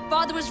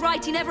 Father was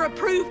right, he never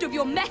approved of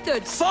your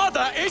methods.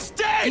 Father is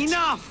dead!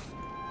 Enough!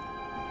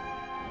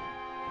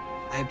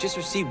 I have just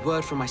received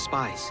word from my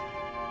spies.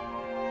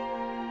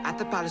 At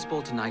the palace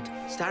ball tonight,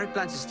 Starrick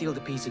plans to steal the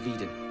Peace of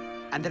Eden,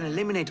 and then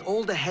eliminate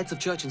all the heads of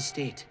church and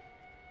state.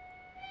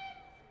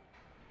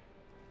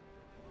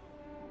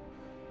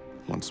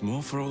 Once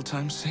more for old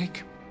time's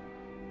sake?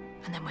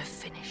 And then we're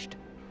finished.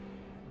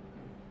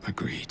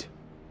 Agreed.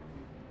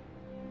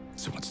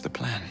 So what's the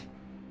plan?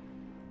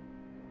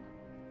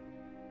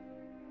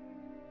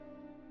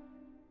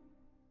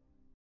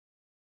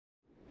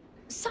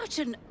 Such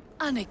an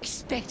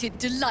unexpected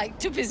delight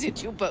to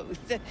visit you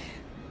both.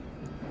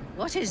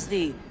 What is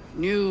the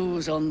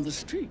news on the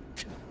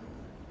street?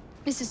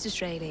 Mrs.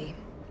 Disraeli,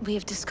 we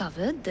have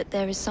discovered that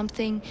there is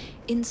something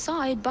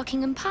inside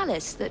Buckingham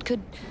Palace that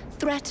could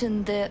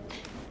threaten the...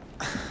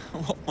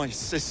 What my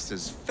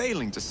sister's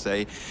failing to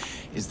say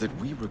is that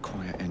we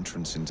require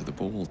entrance into the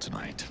ball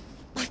tonight.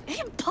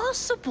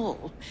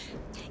 Impossible!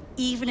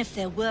 Even if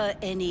there were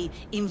any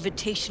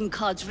invitation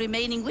cards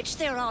remaining, which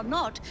there are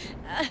not,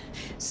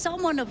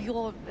 someone of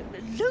your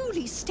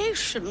lowly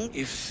station...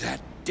 If that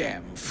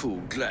damn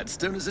fool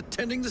Gladstone is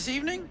attending this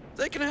evening,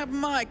 they can have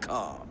my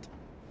card.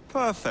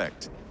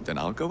 Perfect. Then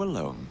I'll go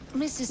alone.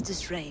 Mrs.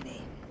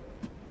 Disraeli,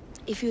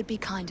 if you would be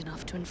kind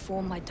enough to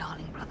inform my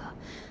darling brother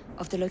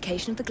of the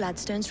location of the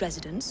Gladstone's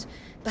residence,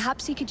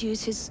 perhaps he could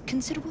use his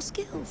considerable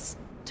skills.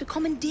 to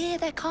commandeer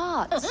their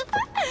carts.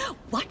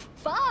 What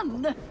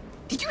fun!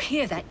 Did you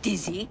hear that,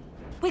 Dizzy?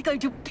 We're going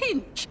to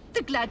pinch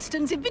the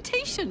Gladstones'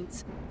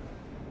 invitations.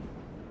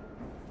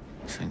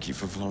 Thank you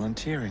for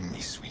volunteering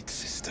me, sweet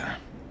sister.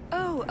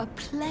 Oh, a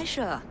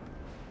pleasure,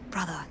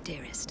 brother,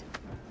 dearest.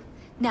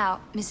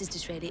 Now, Mrs.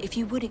 Disraeli, if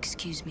you would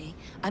excuse me,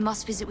 I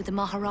must visit with the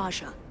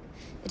Maharaja.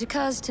 It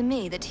occurs to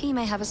me that he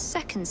may have a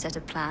second set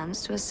of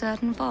plans to a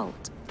certain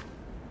vault.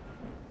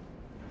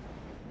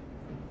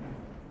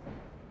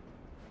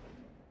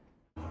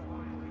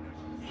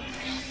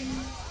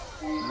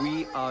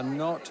 We are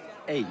not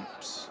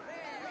apes.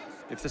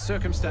 If the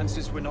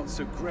circumstances were not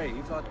so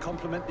grave, I'd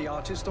compliment the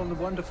artist on the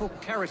wonderful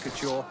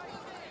caricature.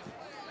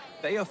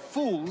 They are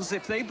fools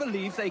if they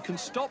believe they can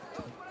stop...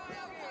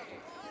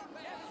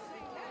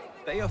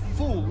 They are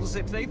fools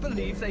if they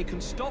believe they can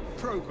stop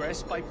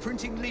progress by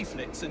printing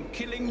leaflets and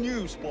killing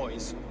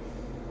newsboys.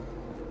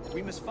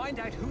 We must find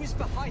out who is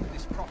behind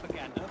this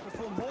propaganda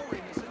before more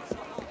innocents are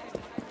harmed.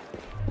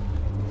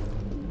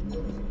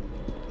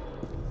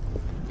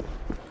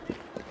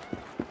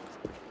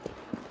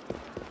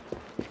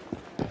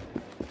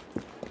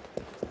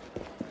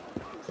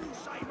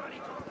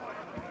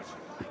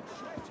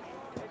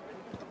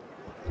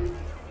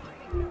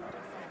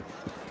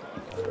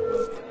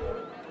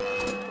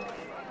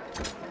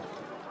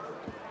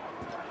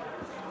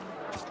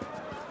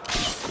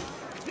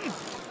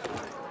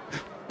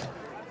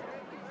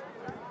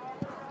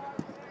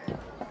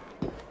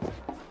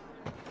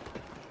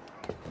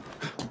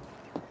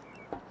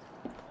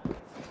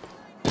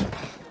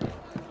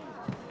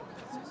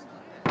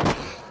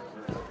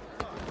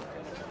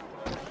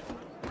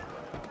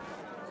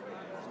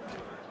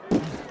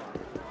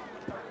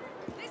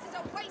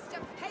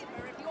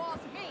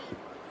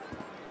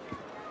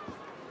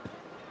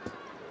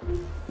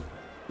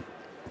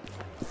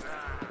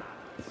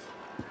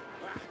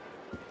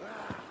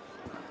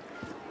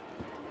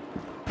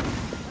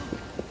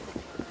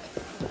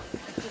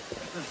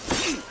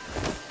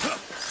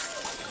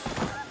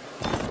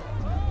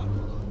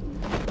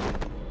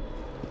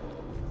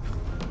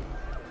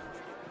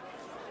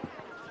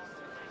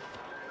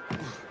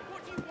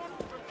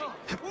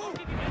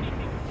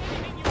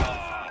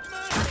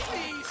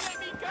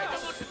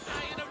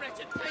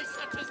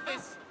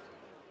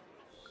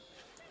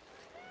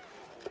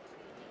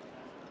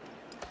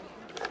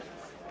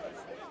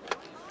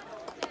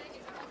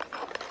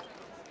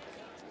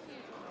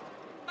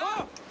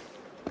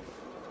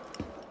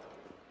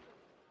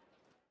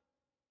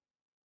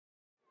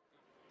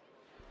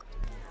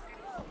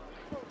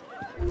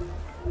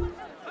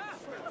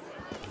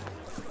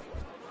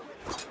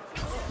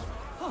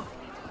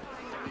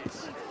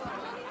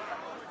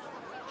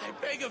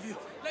 Of you.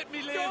 Let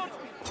me live. Don't.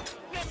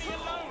 Let me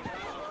alone.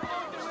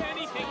 Don't do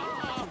anything.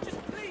 Oh,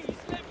 just please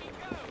let me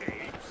go.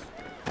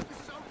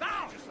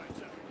 Now.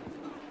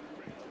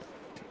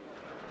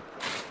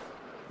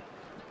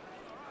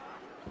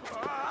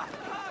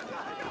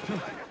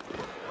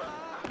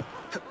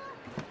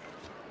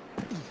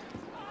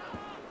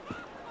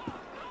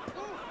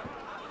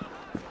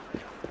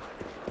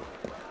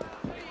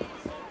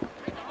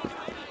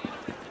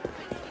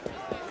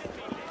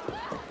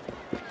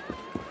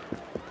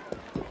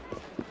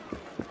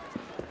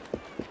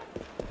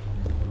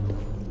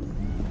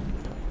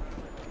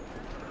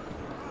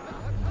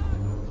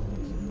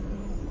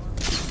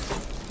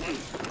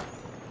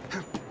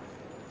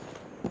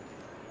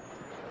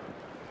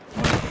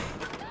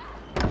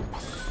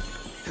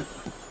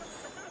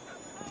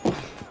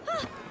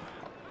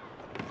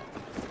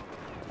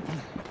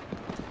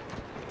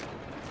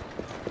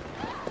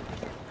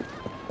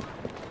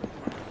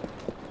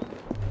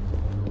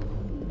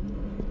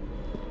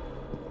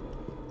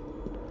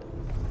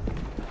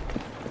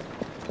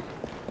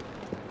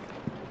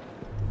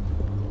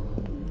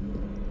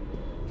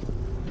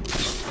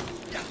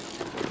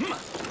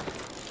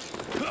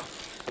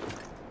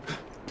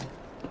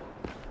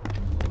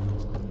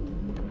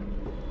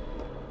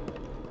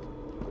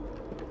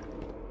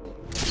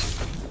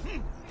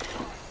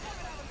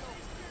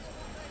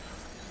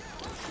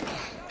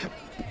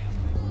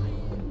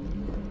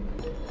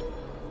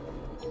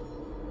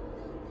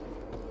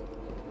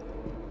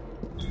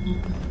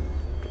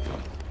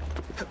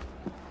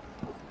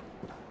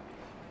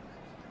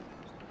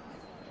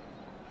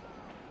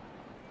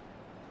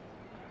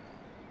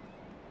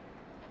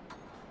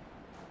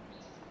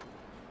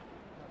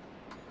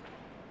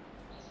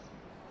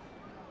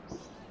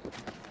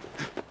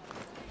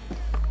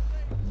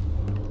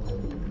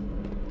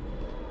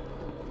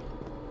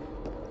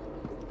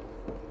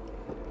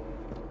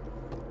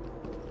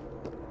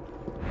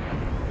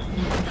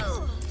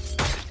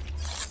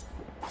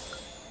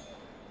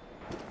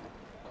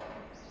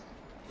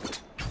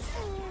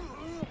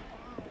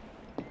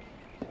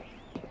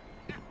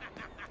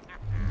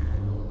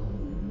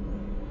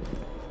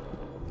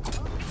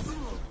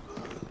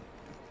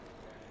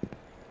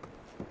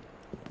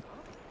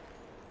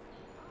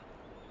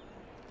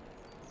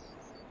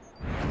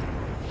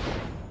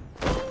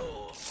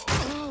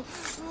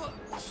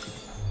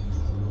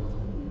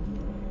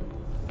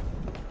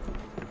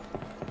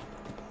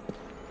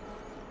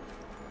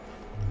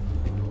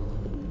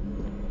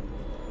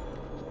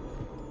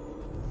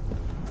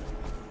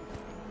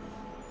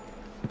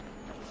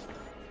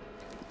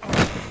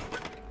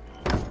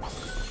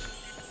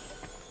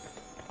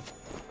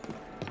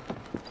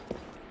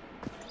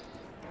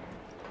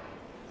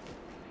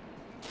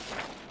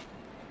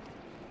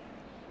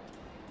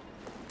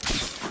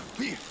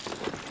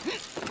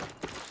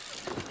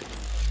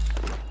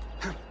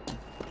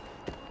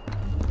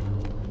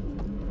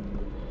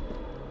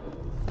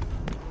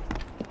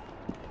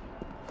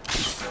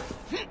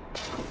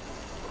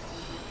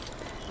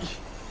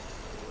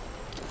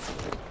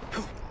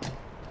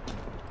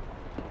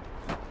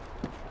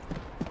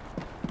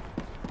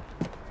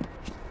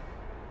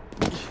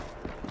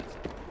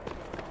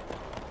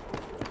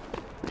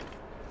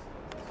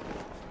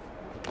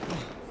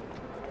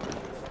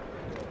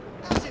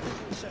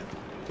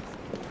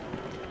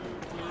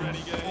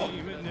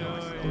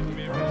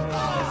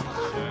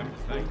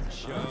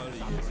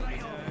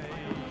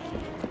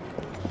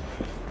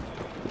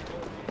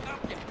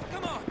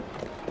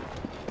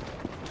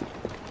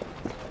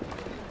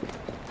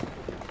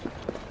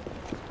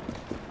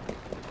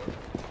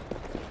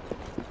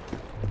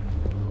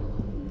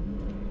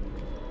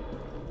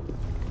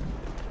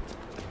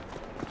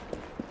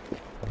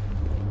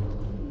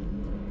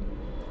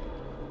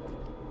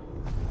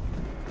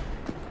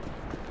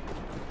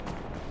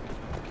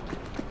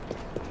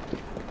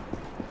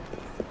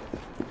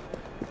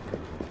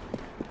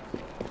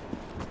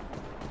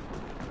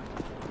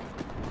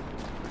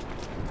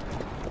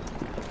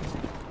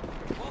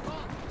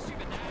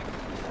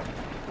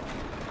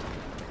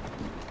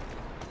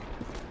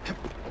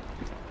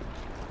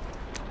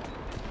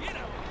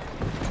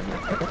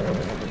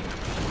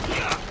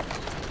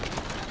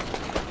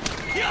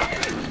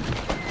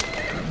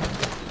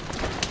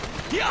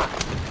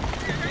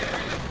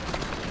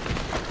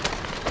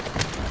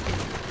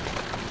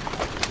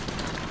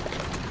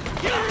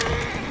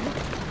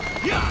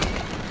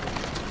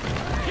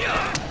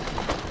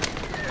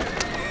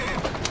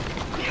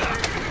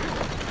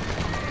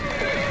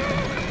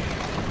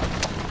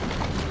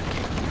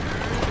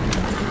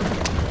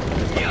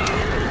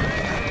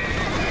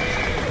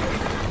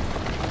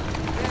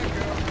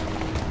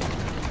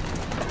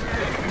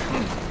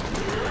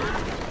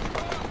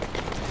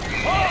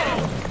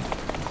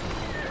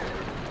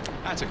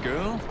 That's a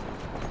girl.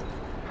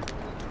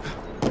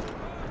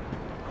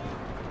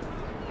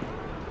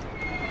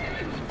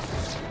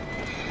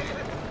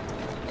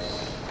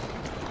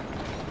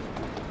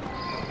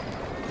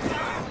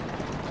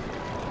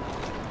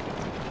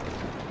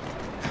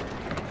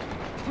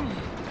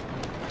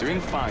 Doing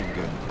fine,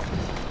 girl.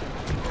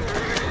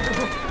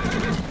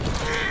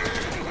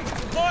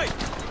 Boy!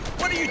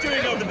 What are you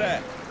doing over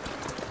there?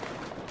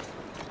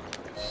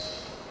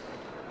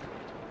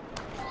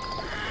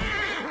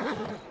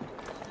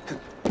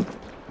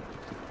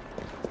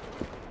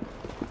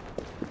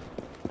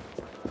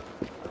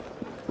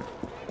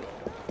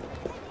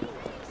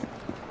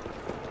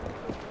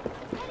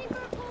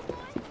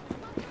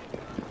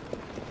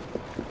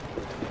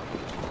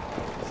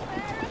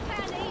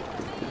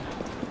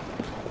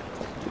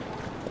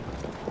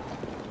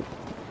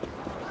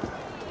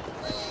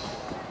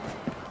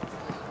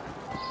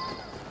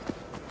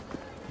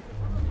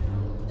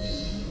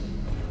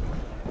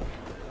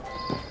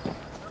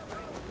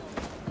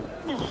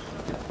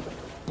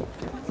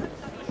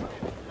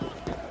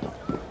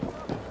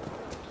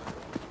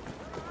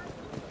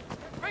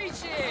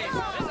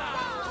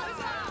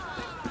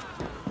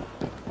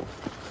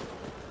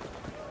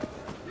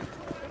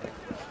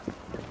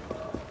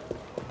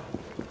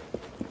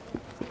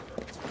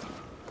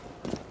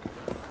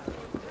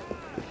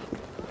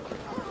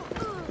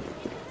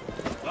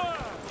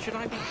 Should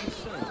I be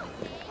concerned?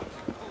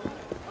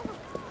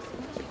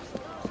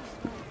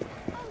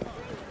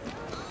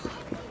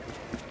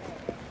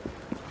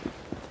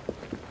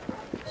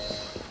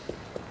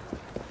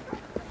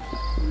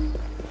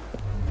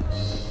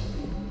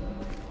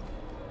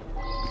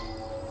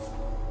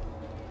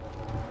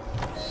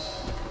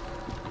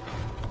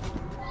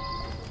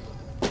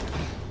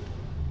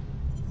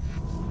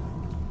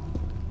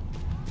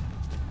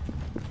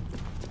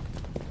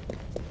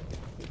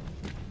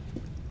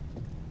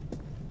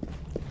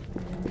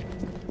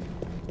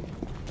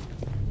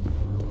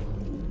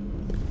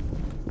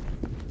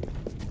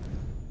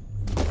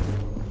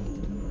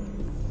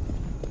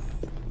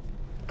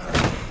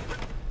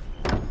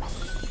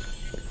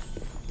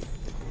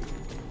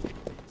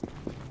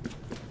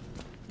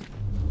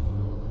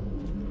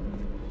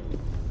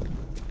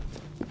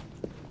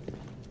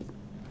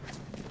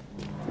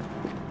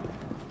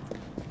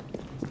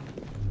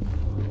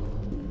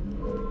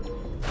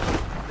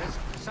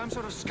 Some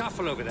sort of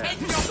scuffle over there.